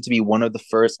expected to be one of the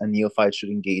first a neophyte should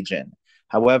engage in.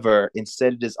 However,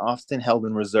 instead it is often held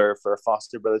in reserve for a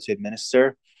foster brother to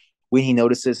administer when he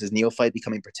notices his neophyte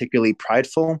becoming particularly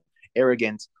prideful,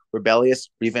 arrogant, rebellious,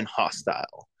 or even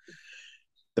hostile.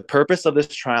 The purpose of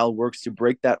this trial works to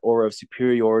break that aura of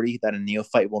superiority that a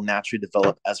neophyte will naturally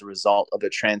develop as a result of their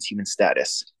transhuman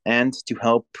status, and to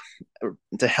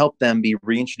help them be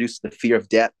reintroduced to the fear of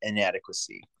death and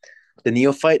inadequacy. The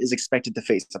neophyte is expected to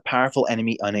face a powerful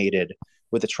enemy unaided.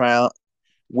 The trial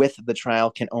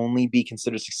can only be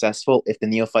considered successful if the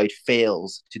neophyte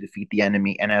fails to defeat the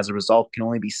enemy, and as a result can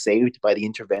only be saved by the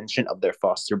intervention of their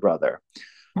foster brother.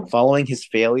 Following his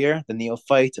failure, the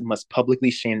neophyte must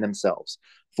publicly shame themselves,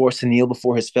 forced to kneel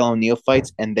before his fellow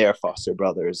neophytes and their foster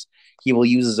brothers. He will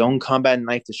use his own combat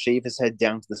knife to shave his head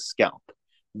down to the scalp.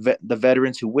 The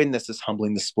veterans who witness this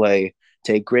humbling display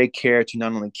take great care to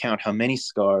not only count how many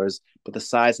scars, but the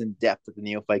size and depth that the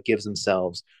neophyte gives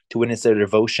themselves to witness their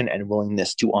devotion and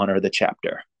willingness to honor the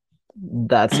chapter.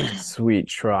 That's a sweet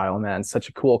trial, man. Such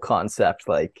a cool concept.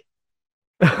 Like,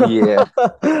 yeah.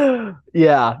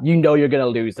 Yeah, you know you're gonna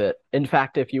lose it. In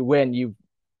fact, if you win,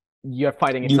 you're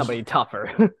fighting somebody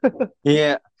tougher.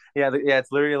 Yeah.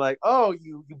 It's literally like, oh,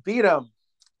 you beat him.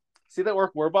 See that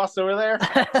war boss over there?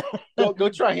 Go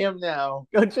try him now.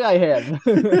 Go try him.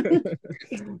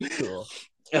 Cool.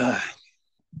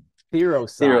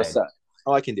 Therocide.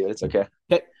 Oh, I can do it. It's okay.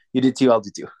 Okay. You did two, I'll do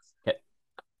two. Okay.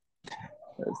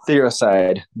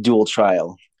 Therocide dual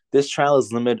trial. This trial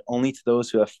is limited only to those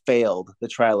who have failed the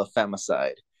trial of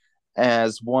famicide,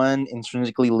 as one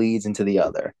intrinsically leads into the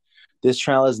other. This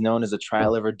trial is known as a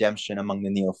trial of redemption among the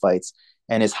neophytes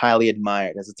and is highly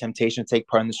admired, as the temptation to take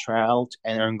part in this trial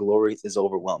and earn glory is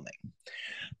overwhelming.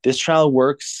 This trial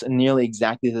works nearly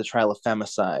exactly as the trial of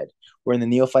famicide, wherein the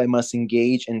neophyte must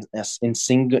engage in a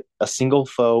single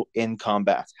foe in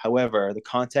combat. However, the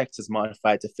context is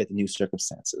modified to fit the new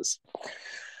circumstances.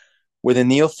 Where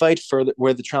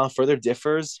the trial further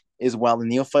differs is while the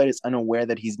neophyte is unaware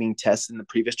that he's being tested in the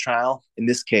previous trial, in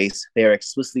this case, they are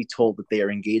explicitly told that they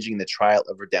are engaging in the trial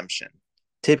of redemption.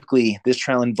 Typically, this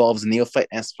trial involves a neophyte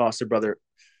and his foster brother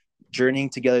journeying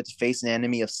together to face an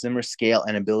enemy of similar scale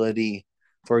and ability.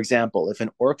 For example, if an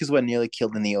orc is what nearly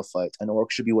killed the neophyte, an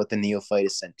orc should be what the neophyte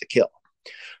is sent to kill.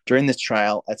 During this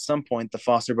trial, at some point, the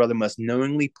foster brother must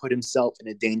knowingly put himself in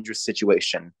a dangerous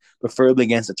situation, preferably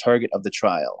against the target of the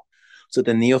trial, so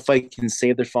the neophyte can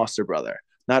save their foster brother,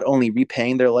 not only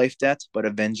repaying their life debt, but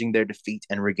avenging their defeat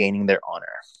and regaining their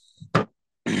honor.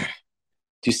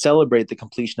 To celebrate the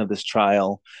completion of this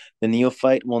trial, the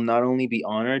neophyte will not only be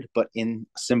honored, but in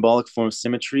symbolic form of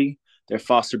symmetry, their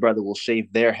foster brother will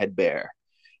shave their head bare.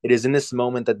 It is in this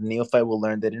moment that the neophyte will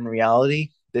learn that in reality,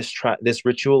 this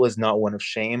ritual is not one of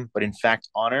shame, but in fact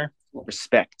honor,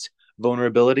 respect,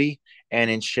 vulnerability,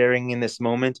 and in sharing in this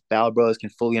moment, Battle Brothers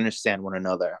can fully understand one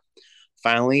another.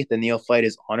 Finally, the neophyte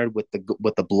is honored with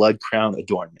the blood crown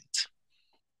adornment.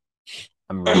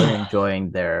 I'm really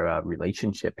enjoying their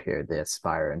relationship here, the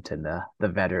aspirant and the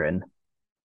veteran.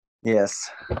 Yes,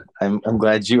 I'm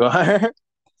glad you are.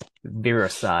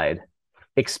 Viricide.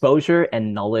 Exposure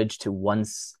and knowledge to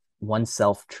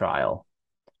oneself trial.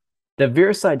 The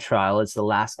Viricide trial is the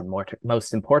last and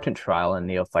most important trial a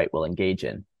neophyte will engage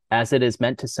in, as it is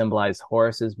meant to symbolize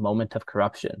Horus's moment of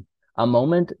corruption, a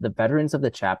moment the veterans of the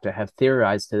chapter have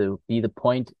theorized to be the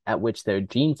point at which their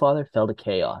gene father fell to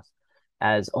chaos,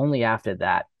 as only after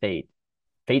that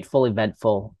fateful event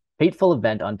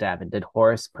on Davin did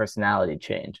Horus' personality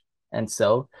change. And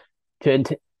so, to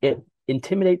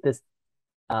intimidate this,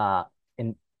 what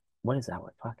is that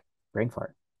word? Fuck, brain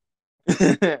fart.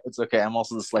 It's okay. I'm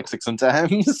also dyslexic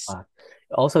sometimes.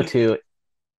 Also, to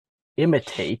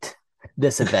imitate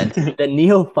this event, the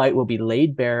neophyte will be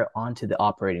laid bare onto the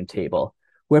operating table,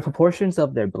 where proportions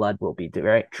of their blood will be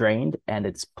drained, and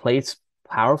its placed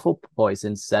powerful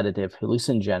poisons, sedative,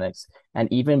 hallucinogenics,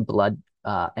 and even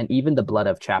the blood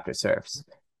of chapter serfs,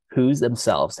 who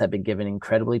themselves have been given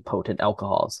incredibly potent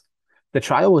alcohols. The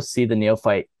trial will see the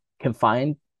neophyte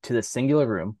confined to the singular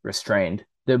room, restrained,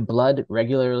 their blood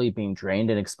regularly being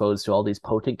drained and exposed to all these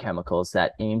potent chemicals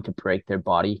that aim to break their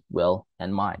body, will,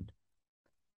 and mind.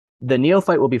 The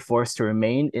neophyte will be forced to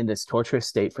remain in this torturous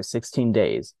state for 16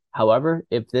 days. However,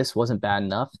 if this wasn't bad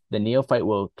enough, the neophyte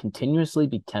will continuously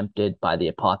be tempted by the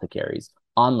apothecaries,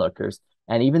 onlookers,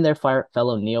 and even their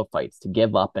fellow neophytes to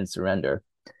give up and surrender,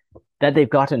 that they've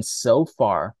gotten so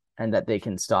far and that they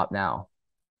can stop now.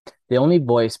 The only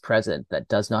voice present that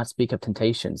does not speak of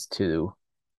temptations to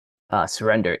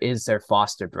surrender is their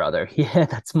foster brother. Yeah,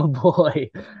 that's my boy,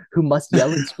 who must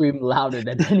yell and scream louder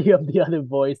than any of the other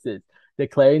voices,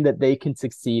 declaring that they can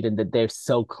succeed and that they're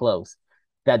so close,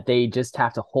 that they just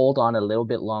have to hold on a little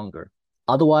bit longer.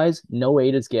 Otherwise, no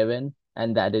aid is given,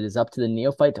 and that it is up to the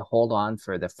neophyte to hold on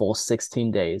for the full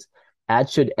 16 days. As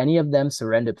should any of them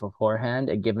surrender beforehand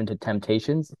and given to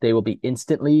temptations, they will be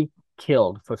instantly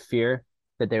killed for fear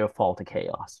that they will fall to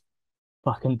chaos.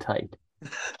 Fucking tight.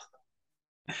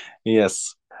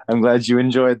 Yes, I'm glad you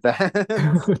enjoyed that.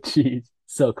 Jeez,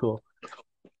 so cool.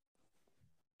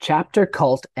 Chapter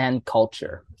Cult and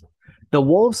Culture. The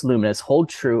Wolves Luminous hold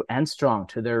true and strong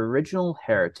to their original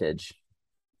heritage.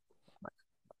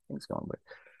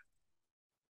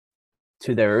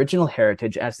 To their original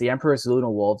heritage as the Emperor's Luna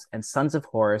Wolves and Sons of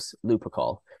Horus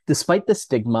Lupercal, despite the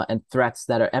stigma and threats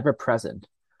that are ever present.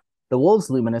 The Wolves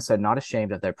Luminous are not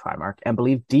ashamed of their Primarch and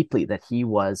believe deeply that he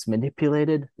was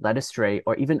manipulated, led astray,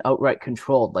 or even outright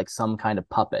controlled like some kind of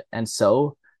puppet. And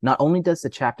so, not only does the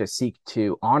chapter seek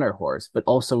to honor Horus, but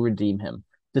also redeem him,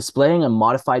 displaying a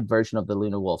modified version of the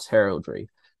Luna Wolf's heraldry,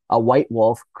 a white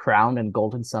wolf crowned in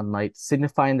golden sunlight,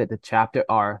 signifying that the chapter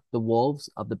are the wolves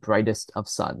of the brightest of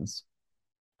suns.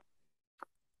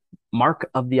 Mark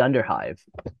of the Underhive.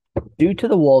 Due to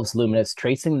the Wolves Luminous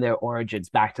tracing their origins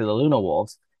back to the Luna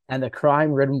Wolves and the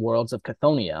crime-ridden worlds of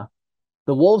Chthonia,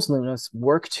 the Wolves Luminous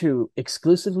work to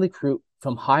exclusively recruit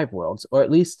from hive worlds, or at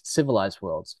least civilized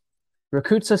worlds.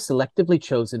 Recruits are selectively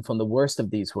chosen from the worst of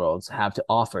these worlds have to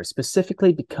offer,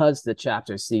 specifically because the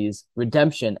chapter sees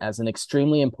redemption as an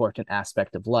extremely important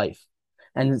aspect of life,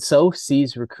 and so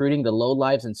sees recruiting the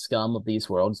lowlives and scum of these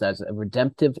worlds as a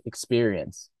redemptive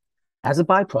experience. As a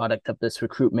byproduct of this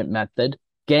recruitment method,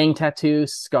 gang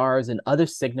tattoos, scars, and other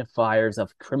signifiers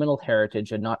of criminal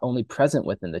heritage are not only present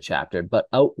within the chapter, but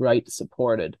outright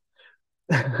supported.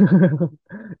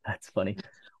 That's funny.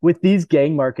 With these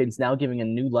gang markings now giving a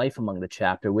new life among the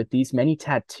chapter, with these many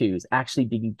tattoos actually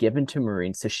being given to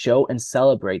Marines to show and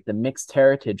celebrate the mixed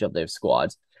heritage of their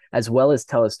squads, as well as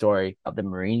tell a story of the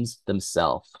Marines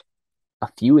themselves. A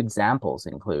few examples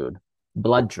include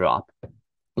Blood Drop.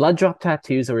 Blood Drop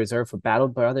tattoos are reserved for battle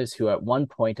brothers who at one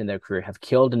point in their career have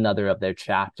killed another of their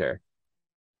chapter.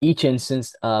 Each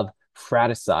instance of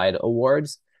fratricide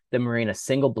awards the Marine a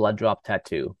single blood drop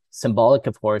tattoo, symbolic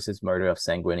of Horus's murder of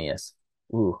Sanguinius.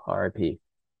 Ooh, R.I.P.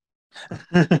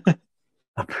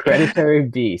 A predatory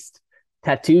beast.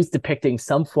 Tattoos depicting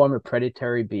some form of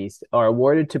predatory beast are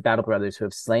awarded to battle brothers who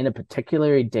have slain a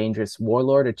particularly dangerous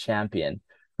warlord or champion.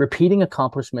 Repeating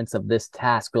accomplishments of this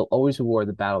task will always reward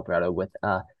the battle brother with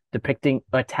a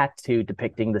tattoo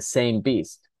depicting the same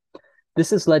beast.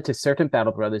 This has led to certain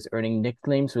battle brothers earning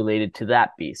nicknames related to that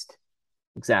beast.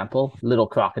 Example, Little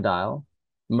Crocodile,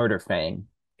 Murder Fang,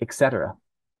 etc.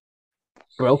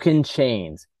 Broken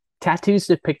chains. Tattoos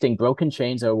depicting broken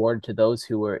chains are awarded to those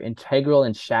who were integral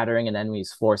in shattering an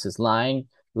enemy's forces line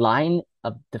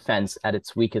of defense at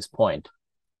its weakest point.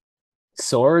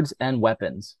 Swords and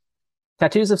weapons.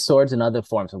 Tattoos of swords and other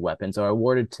forms of weapons are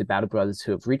awarded to battle brothers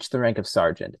who have reached the rank of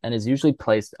sergeant and is usually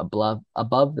placed above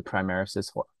the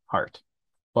primaris' heart,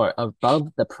 or above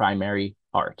the primary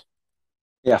heart.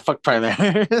 Yeah, fuck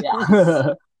primary.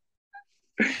 Yeah.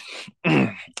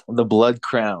 The blood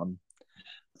crown.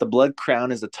 The blood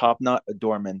crown is a top knot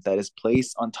adornment that is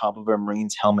placed on top of a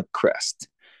Marine's helmet crest.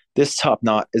 This top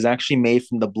knot is actually made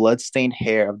from the blood-stained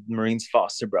hair of the Marine's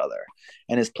foster brother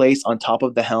and is placed on top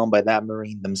of the helm by that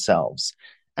Marine themselves,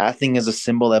 acting as a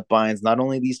symbol that binds not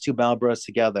only these two battle brothers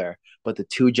together, but the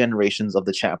two generations of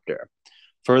the chapter.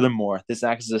 Furthermore, this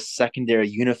acts as a secondary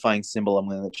unifying symbol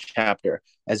among the chapter,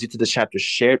 as due to the chapter's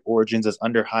shared origins as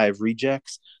under Hive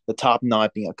rejects, the top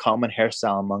knot being a common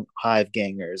hairstyle among Hive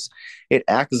gangers. It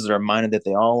acts as a reminder that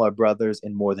they all are brothers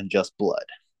in more than just blood.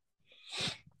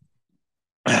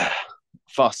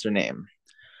 Foster name.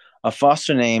 A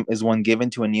foster name is one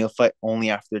given to a neophyte only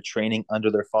after their training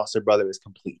under their foster brother is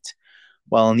complete.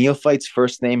 While a neophyte's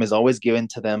first name is always given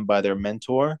to them by their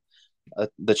mentor,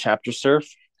 the chapter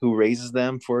serf, who raises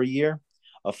them for a year,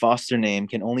 a foster name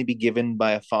can only be given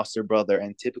by a foster brother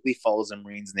and typically follows a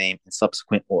Marine's name in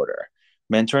subsequent order.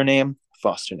 Mentor name,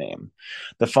 foster name.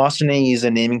 The foster name is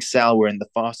a naming style wherein the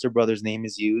foster brother's name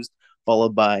is used,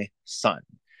 followed by son.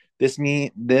 This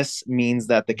means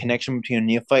that the connection between a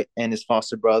neophyte and his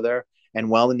foster brother, and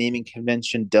while the naming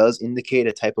convention does indicate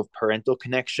a type of parental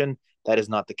connection, that is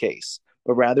not the case,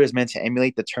 but rather is meant to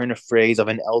emulate the turn of phrase of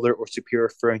an elder or superior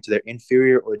referring to their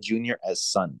inferior or junior as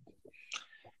son.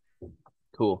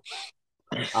 Cool.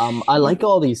 I like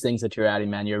all these things that you're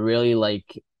adding, man. You're really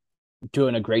like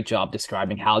doing a great job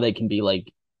describing how they can be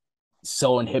like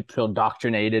so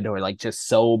indoctrinated or like just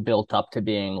so built up to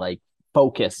being like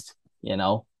focused, you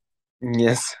know?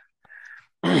 Yes.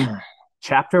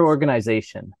 Chapter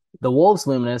organization. The Wolves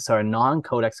Luminous are a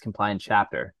non-codex compliant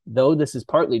chapter, though this is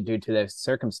partly due to their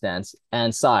circumstance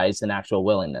and size and actual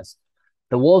willingness.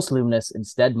 The Wolves Luminous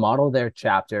instead model their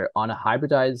chapter on a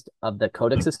hybridized of the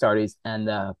Codex Astartes and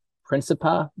the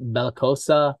Principia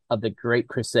Bellicosa of the Great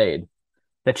Crusade.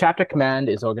 The chapter command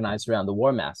is organized around the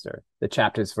War Master, the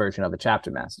chapter's version of a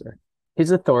chapter master. His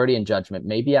authority and judgment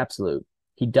may be absolute.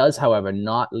 He does, however,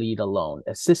 not lead alone.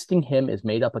 Assisting him is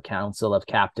made up a council of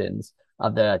captains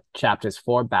of the chapter's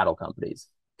 4 battle companies,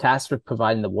 tasked with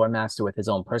providing the War Master with his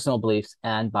own personal beliefs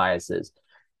and biases.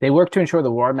 They work to ensure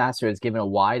the War Master is given a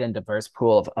wide and diverse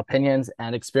pool of opinions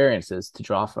and experiences to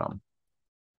draw from.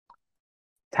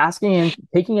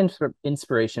 Taking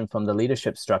inspiration from the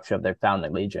leadership structure of their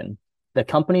founding legion, the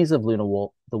companies of the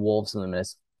Wolves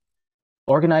Luminous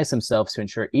organize themselves to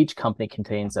ensure each company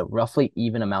contains a roughly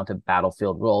even amount of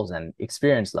battlefield roles and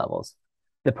experience levels,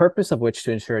 the purpose of which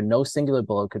to ensure no singular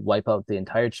blow could wipe out the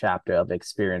entire chapter of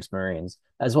experienced Marines,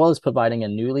 as well as providing a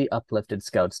newly uplifted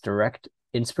scouts direct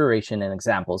inspiration and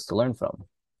examples to learn from.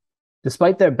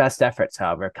 Despite their best efforts,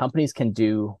 however, companies can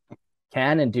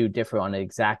and do differ on the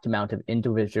exact amount of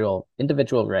individual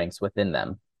ranks within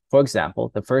them. For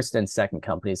example, the first and second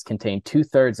companies contain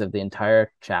 2/3 of the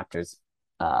entire chapter's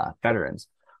veterans,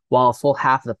 while a full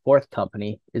half of the fourth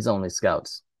company is only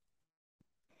scouts.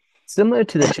 Similar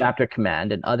to the chapter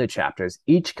command and other chapters,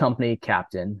 each company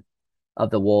captain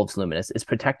of the Wolves Luminous is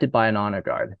protected by an honor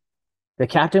guard. The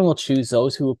captain will choose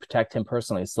those who will protect him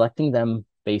personally, selecting them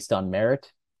based on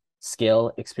merit,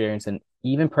 skill, experience, and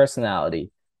even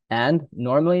personality, and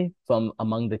normally from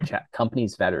among the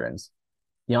company's veterans.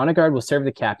 The honor guard will serve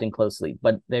the captain closely,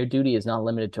 but their duty is not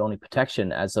limited to only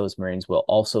protection, as those Marines will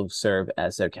also serve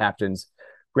as their captain's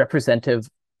representative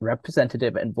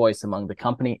and voice among the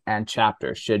company and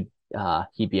chapter should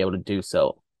he be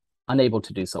unable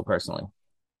to do so personally.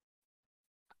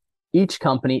 Each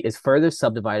company is further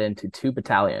subdivided into 2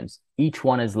 battalions. Each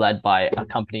one is led by a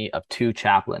company of 2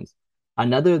 chaplains,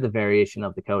 another the variation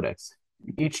of the Codex.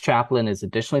 Each chaplain is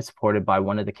additionally supported by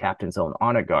one of the captain's own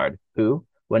honor guard, who,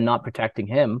 when not protecting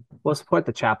him, will support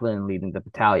the chaplain in leading the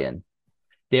battalion.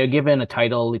 They are given a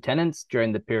title lieutenants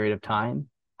during the period of time,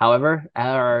 however,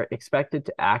 are expected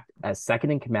to act as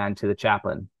second in command to the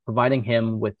chaplain, providing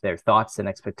him with their thoughts and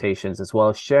expectations, as well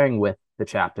as sharing with the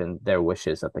chaplain their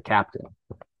wishes of the captain.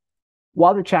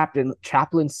 While the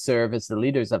chaplains serve as the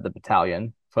leaders of the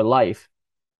battalion for life,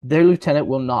 their lieutenant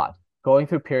will not, going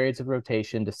through periods of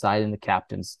rotation deciding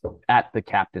at the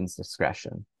captain's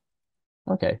discretion.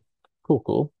 Okay,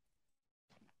 cool.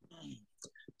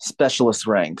 Specialist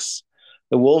ranks.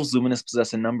 The Wolves Luminous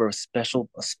possess a number of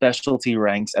specialty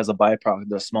ranks as a byproduct of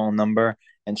their small number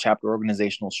and chapter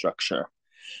organizational structure.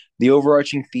 The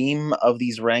overarching theme of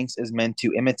these ranks is meant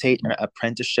to imitate an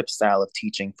apprenticeship style of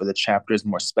teaching for the chapter's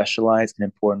more specialized and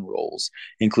important roles,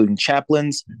 including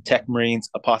chaplains, tech marines,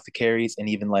 apothecaries, and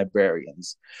even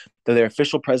librarians. Though their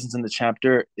official presence in the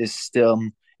chapter is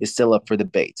still up for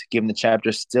debate, given the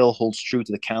chapter still holds true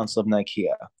to the Council of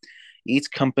Nicaea.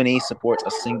 Each company supports a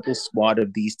single squad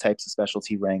of these types of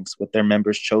specialty ranks, with their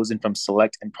members chosen from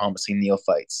select and promising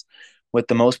neophytes, with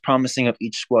the most promising of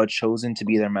each squad chosen to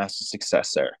be their master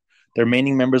successor. The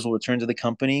remaining members will return to the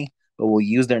company, but will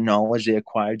use their knowledge they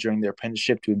acquired during their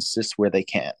apprenticeship to assist where they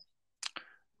can.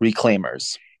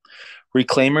 Reclaimers.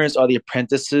 Reclaimers are the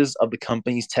apprentices of the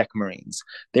company's tech marines.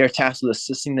 They are tasked with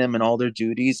assisting them in all their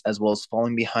duties, as well as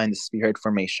falling behind the spearhead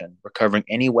formation, recovering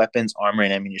any weapons, armor,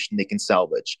 and ammunition they can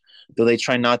salvage, though they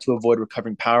try not to avoid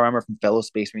recovering power armor from fellow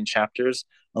Space Marine chapters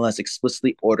unless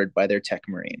explicitly ordered by their tech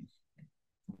marine.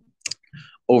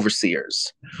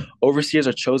 Overseers. Overseers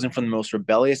are chosen from the most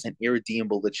rebellious and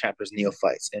irredeemable of the chapter's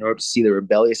neophytes in order to see their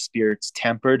rebellious spirits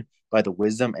tempered by the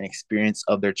wisdom and experience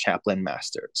of their chaplain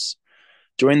masters.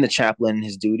 During the chaplain and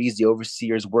his duties, the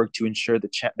overseers work to ensure the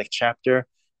chapter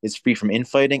is free from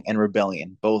infighting and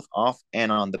rebellion, both off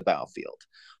and on the battlefield,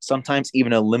 sometimes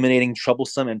even eliminating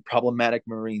troublesome and problematic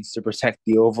Marines to protect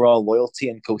the overall loyalty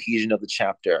and cohesion of the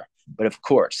chapter. But of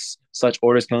course, such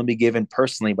orders can only be given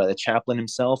personally by the chaplain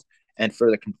himself and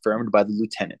further confirmed by the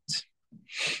lieutenant.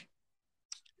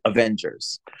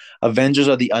 Avengers. Avengers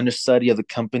are the understudy of the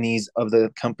company's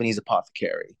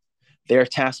apothecary. They are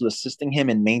tasked with assisting him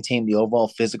and maintain the overall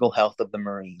physical health of the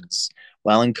Marines.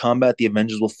 While in combat, the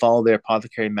Avengers will follow their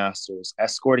apothecary masters,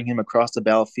 escorting him across the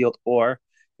battlefield, or,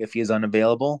 if he is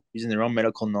unavailable, using their own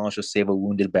medical knowledge to save a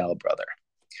wounded battle brother.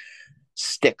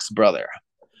 Styx Brother.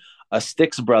 A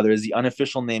Styx Brother is the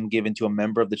unofficial name given to a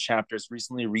member of the chapter's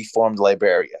recently reformed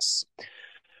Librarius.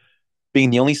 Being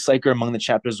the only psyker among the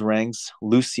chapter's ranks,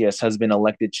 Lucius has been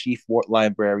elected chief war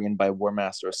librarian by War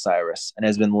Master Osiris and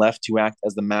has been left to act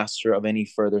as the master of any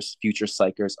further future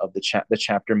psykers of the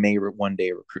chapter may one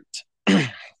day recruit.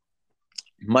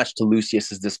 Much to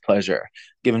Lucius's displeasure,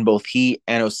 given both he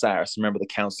and Osiris remember the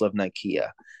Council of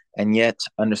Nicaea, and yet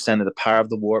understand that the power of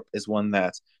the warp is one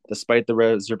that, despite the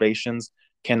reservations,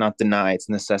 cannot deny its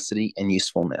necessity and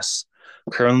usefulness.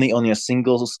 Currently, only a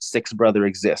single Styx Brother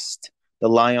exists, the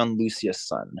Lion Lucius'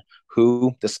 son,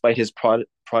 who, despite his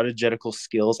prodigetical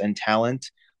skills and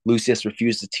talent, Lucius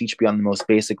refused to teach beyond the most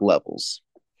basic levels.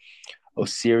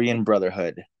 Osirian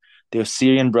Brotherhood. The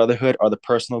Osirian Brotherhood are the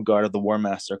personal guard of the War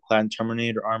Master, clad in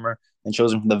Terminator armor and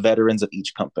chosen from the veterans of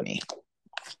each company.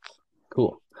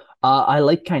 Cool. I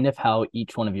like kind of how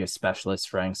each one of your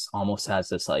specialist ranks almost has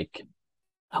this like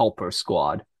helper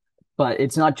squad, but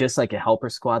it's not just like a helper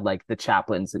squad. Like the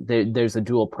chaplains, there's a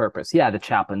dual purpose. Yeah, the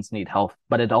chaplains need help,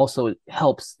 but it also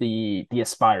helps the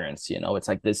aspirants. You know, it's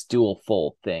like this dual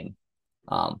fold thing.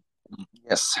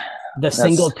 Yes. The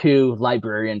single two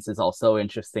librarians is also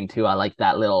interesting too. I like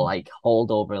that little like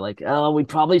holdover, like, oh, we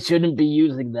probably shouldn't be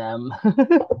using them.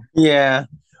 Yeah.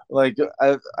 Like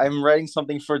I'm writing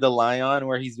something for the Lion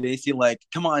where he's basically like,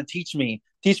 come on, teach me,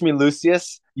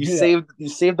 Lucius. You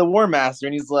saved the War Master.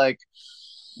 And he's like,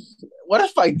 what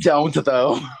if I don't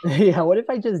though? Yeah, what if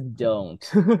I just don't?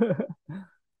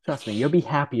 Trust me, you'll be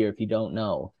happier if you don't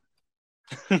know.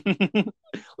 Look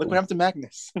what happened to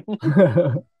Magnus.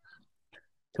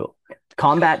 Cool.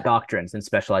 Combat doctrines and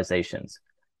specializations.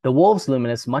 The Wolves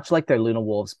Luminous, much like their Luna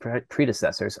Wolves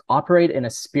predecessors, operate in a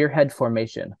spearhead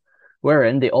formation,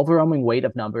 wherein the overwhelming weight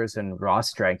of numbers and raw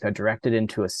strength are directed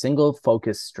into a single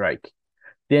focused strike.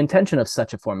 The intention of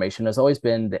such a formation has always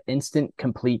been the instant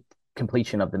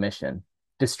completion of the mission,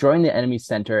 destroying the enemy's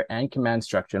center and command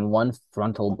structure in one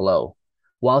frontal blow.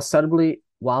 While subtly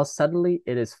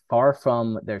it is far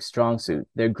from their strong suit,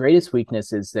 their greatest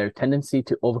weakness is their tendency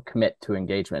to overcommit to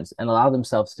engagements and allow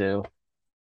themselves to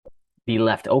be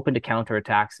left open to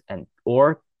counterattacks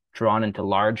or drawn into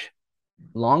large,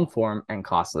 long-form, and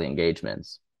costly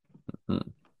engagements.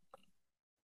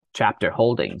 Chapter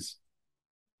holdings.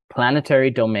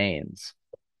 Planetary domains.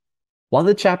 While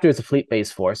the chapter is a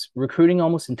fleet-based force, recruiting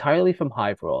almost entirely from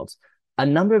hive worlds, A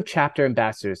number of chapter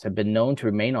ambassadors have been known to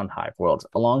remain on Hive Worlds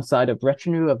alongside a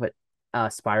retinue of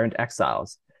aspirant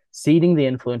exiles, seeding the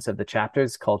influence of the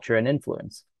chapter's culture and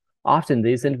influence. Often,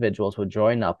 these individuals will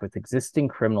join up with existing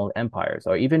criminal empires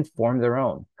or even form their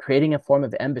own, creating a form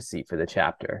of embassy for the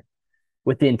chapter,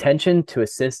 with the intention to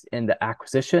assist in the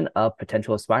acquisition of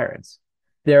potential aspirants.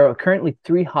 There are currently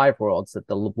 3 Hive Worlds that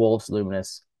the Wolves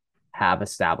Luminous have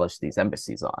established these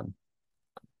embassies on.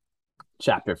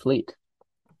 Chapter Fleet.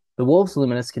 The Wolves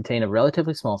Luminous contain a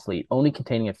relatively small fleet, only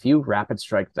containing a few rapid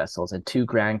strike vessels and 2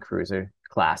 Grand Cruiser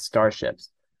class starships.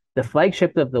 The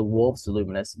flagship of the Wolves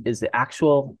Luminous is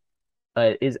actually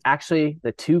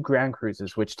the 2 Grand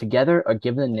Cruisers, which together are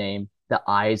given the name the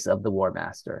Eyes of the War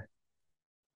Master.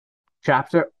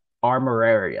 Chapter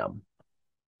Armorarium.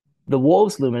 The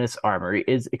Wolves Luminous armory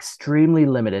is extremely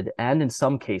limited and in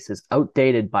some cases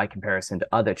outdated by comparison to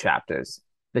other chapters.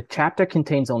 The chapter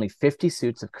contains only 50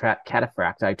 suits of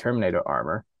Cataphracti Terminator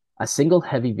armor, a single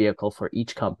heavy vehicle for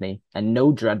each company, and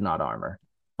no Dreadnought armor.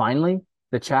 Finally,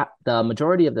 the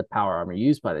majority of the power armor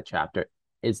used by the chapter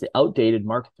is the outdated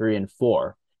Mark III and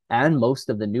IV, and most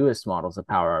of the newest models of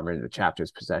power armor in the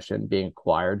chapter's possession being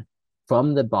acquired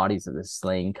from the bodies of the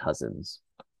slain cousins.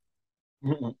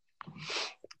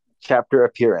 Chapter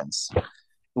Appearance.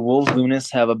 The Wolves Luminous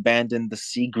have abandoned the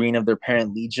sea green of their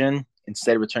parent legion,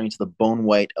 instead returning to the bone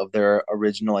white of their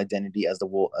original identity as the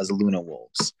Luna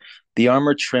Wolves. The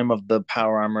armor trim of the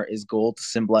power armor is gold to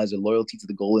symbolize their loyalty to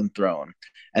the Golden Throne,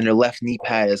 and their left knee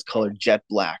pad is colored jet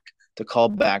black to call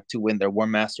back to when their War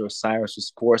Master Osiris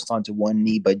was forced onto one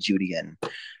knee by Judean,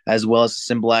 as well as to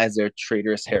symbolize their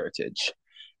traitorous heritage.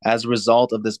 As a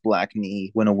result of this black knee,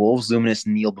 when a Wolves Luminous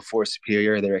kneel before a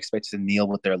superior, they're expected to kneel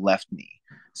with their left knee,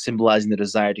 symbolizing the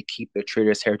desire to keep their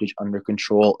traitorous heritage under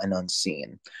control and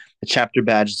unseen. The chapter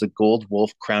badge is a gold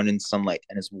wolf crowned in sunlight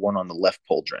and is worn on the left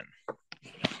pauldron.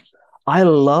 I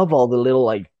love all the little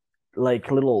like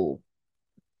little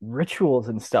rituals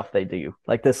and stuff they do.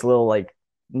 Like this little like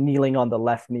kneeling on the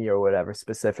left knee or whatever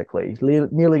specifically.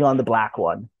 Kneeling on the black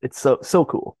one. It's so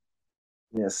cool.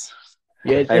 Yes.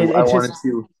 Yeah, I wanted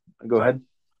to go ahead.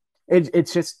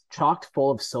 It's just chocked full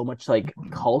of so much like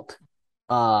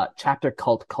chapter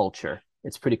cult culture.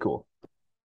 It's pretty cool.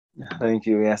 Thank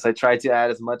you. Yes, I tried to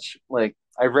add as much. Like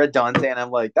I've read Dante, and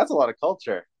I'm like, that's a lot of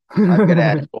culture. I've got to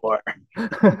add more.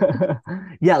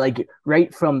 Yeah, like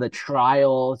right from the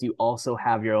trials, you also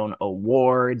have your own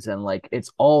awards, and like it's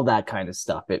all that kind of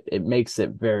stuff. It makes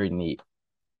it very neat.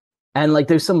 And like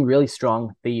there's some really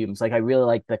strong themes. Like I really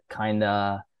like the kind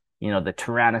of the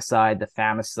Tyrannicide, the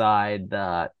Famicide,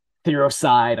 the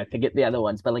Therocide. I forget the other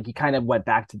ones, but like he kind of went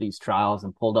back to these trials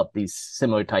and pulled up these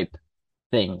similar type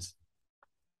things.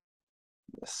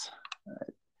 Yes.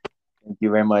 Thank you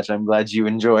very much. I'm glad you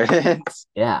enjoyed it.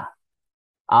 Yeah.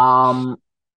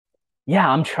 Yeah,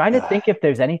 I'm trying to think if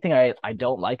there's anything I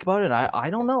don't like about it. I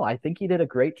don't know. I think he did a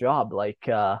great job. Like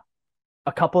a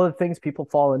couple of things people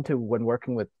fall into when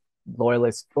working with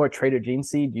Loyalist or Traitor Gene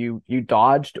Seed, you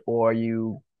dodged or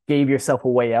you gave yourself a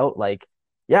way out. Like,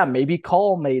 yeah, maybe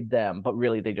Call made them, but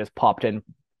really they just popped in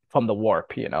from the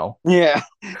warp, Yeah.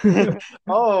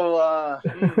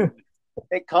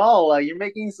 Hey, Call, you're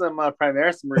making some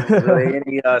Primaris Marines. Are they in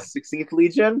the 16th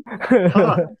Legion?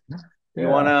 Huh. You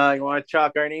wanna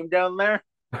chalk our name down there?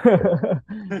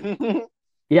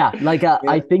 Yeah, like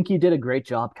I think you did a great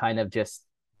job kind of just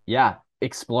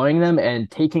exploring them and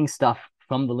taking stuff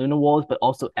from the Luna Wolves, but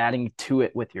also adding to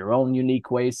it with your own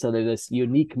unique ways. So there's this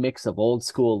unique mix of old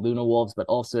school Luna Wolves, but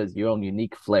also has your own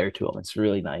unique flair to them. It's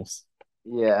really nice.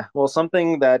 Yeah. Well,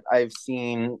 something that I've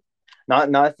seen,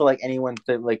 not for like anyone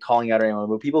to, like calling out anyone,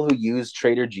 but people who use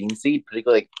Traitor Gene Seed,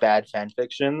 particularly like bad fan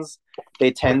fictions,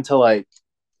 they tend to like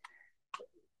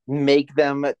make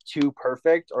them too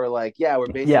perfect, or like, we're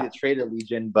basically a Traitor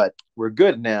Legion, but we're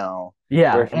good now.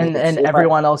 Yeah, and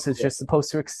everyone else is just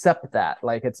supposed to accept that.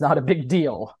 Like, it's not a big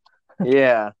deal.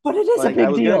 Yeah. But it is a big I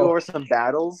was deal. gonna go over some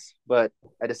battles, but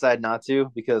I decided not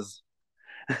to because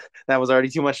that was already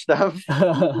too much stuff.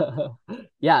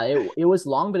 Yeah, it was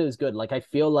long, but it was good. Like, I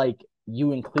feel like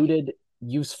you included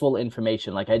useful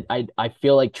information. Like, I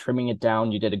feel like trimming it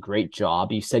down, you did a great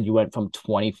job. You said you went from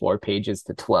 24 pages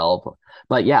to 12.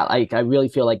 But yeah, I really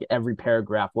feel like every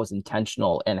paragraph was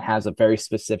intentional and has a very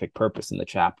specific purpose in the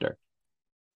chapter.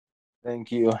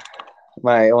 Thank you.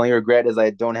 My only regret is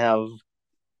I don't have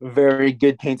very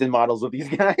good painted models of these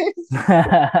guys.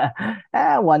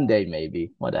 One day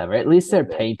maybe, whatever. At least they're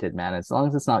painted, man. As long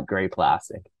as it's not gray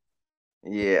plastic.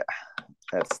 Yeah,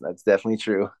 that's definitely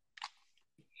true.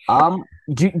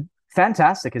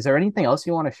 Fantastic. Is there anything else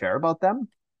you want to share about them?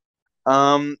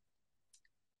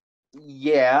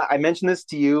 Yeah, I mentioned this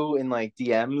to you in like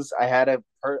DMs. I had a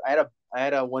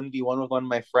 1v1 with one of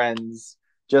my friends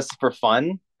just for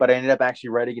fun, but I ended up actually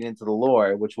writing it into the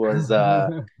lore, which was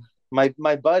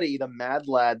my buddy, the mad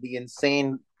lad, the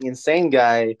insane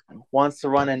guy wants to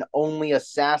run an only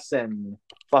assassin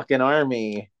fucking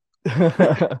army. So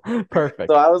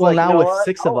Perfect. I was Well, like, you now know with what?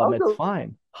 6 of them, I'll it's go.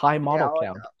 fine. High Yeah, model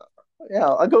count. yeah,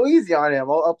 I'll go easy on him.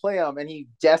 I'll play him, and he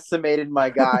decimated my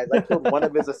guys. I killed one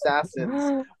of his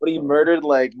assassins, but he murdered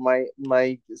like my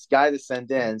this guy to send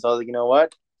in. So I was like, you know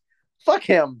what? Fuck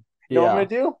him. You know what I'm Yeah.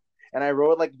 gonna do? And I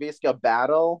wrote like basically a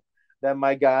battle that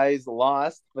my guys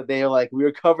lost, but they were like, we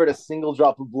recovered a single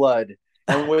drop of blood,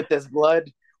 and with this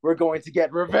blood, we're going to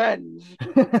get revenge.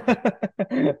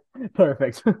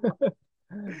 Perfect.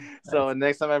 So Nice.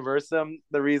 next time I verse him,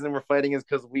 the reason we're fighting is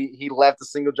because he left a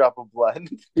single drop of blood.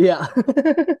 Yeah.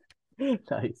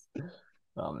 Nice.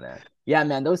 Oh man. Yeah,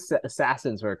 man, those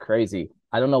assassins were crazy.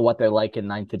 I don't know what they're like in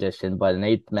ninth edition, but in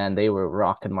eighth, man, they were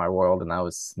rocking my world and I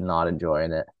was not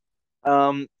enjoying it.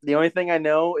 The only thing I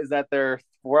know is that their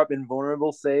 4-up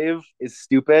invulnerable save is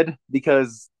stupid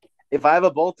because if I have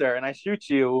a bolter and I shoot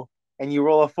you and you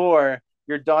roll a 4,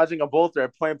 you're dodging a bolter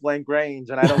at point blank range,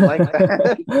 and I don't like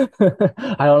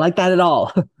that. I don't like that at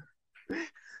all.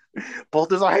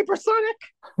 Bolters are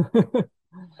hypersonic.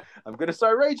 I'm gonna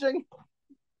start raging.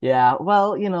 Yeah,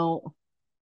 well, you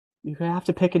have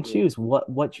to pick and choose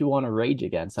what you want to rage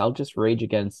against. I'll just rage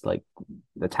against like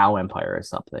the Tau Empire or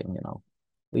something.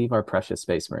 Leave our precious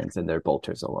Space Marines and their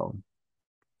bolters alone.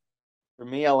 For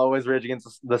me, I'll always rage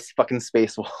against this fucking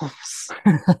space wolves.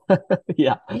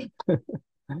 Yeah.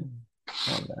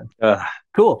 Oh man. Ugh.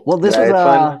 Cool. Well, this Yeah, was it's a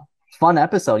fun fun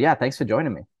episode. Yeah, thanks for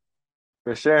joining me.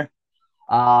 for sure.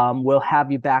 We'll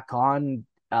have you back on.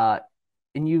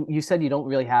 And you said you don't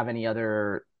really have any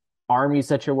other armies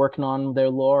that you're working on their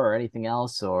lore or anything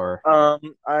else, or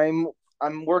I'm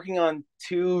working on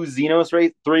 2 Xenos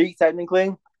Race 3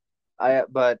 technically.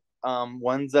 But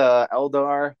one's a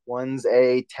Eldar, one's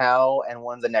a Tau, and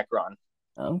one's a Necron.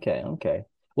 okay, okay.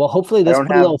 Well, hopefully I this don't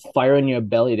put a have little fire in your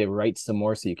belly to write some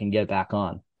more so you can get back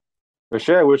on. for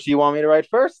sure. Which do you want me to write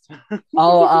first?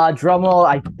 Oh, drum roll.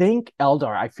 I think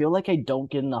Eldar. I feel like I don't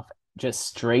get enough just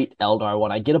straight Eldar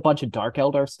one. I get a bunch of Dark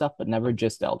Eldar stuff, but never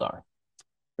just Eldar.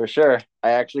 For sure.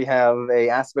 I actually have a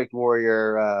Aspect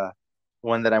Warrior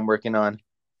one that I'm working on.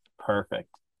 Perfect.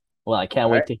 Well, I can't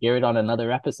All wait right. to hear it on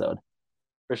another episode.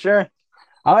 For sure.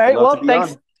 All I'd right. love to Well, be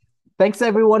thanks. on. Thanks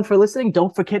everyone for listening.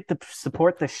 Don't forget to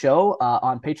support the show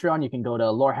on Patreon. You can go to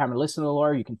Lorehammer Listen to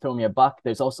Lore. You can throw me a buck.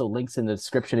 There's also links in the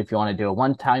description if you want to do a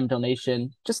one-time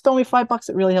donation. Just throw me $5.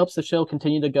 It really helps the show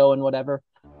continue to go and whatever.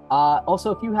 Also,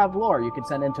 if you have lore, you can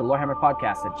send it to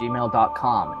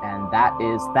lorehammerpodcast@gmail.com. And that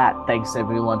is that. Thanks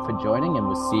everyone for joining, and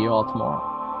we'll see you all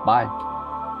tomorrow. Bye.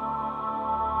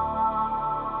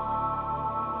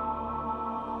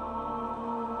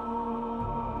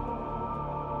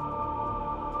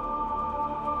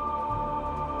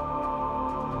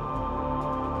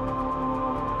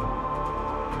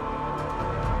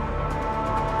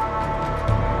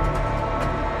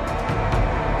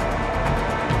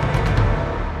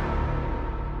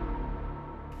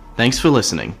 Thanks for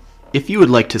listening. If you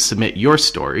would like to submit your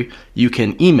story, you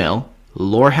can email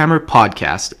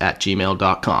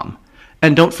lorehammerpodcast@gmail.com.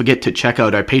 And don't forget to check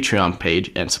out our Patreon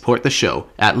page and support the show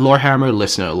at Lorehammer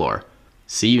Listener Lore.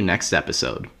 See you next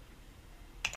episode.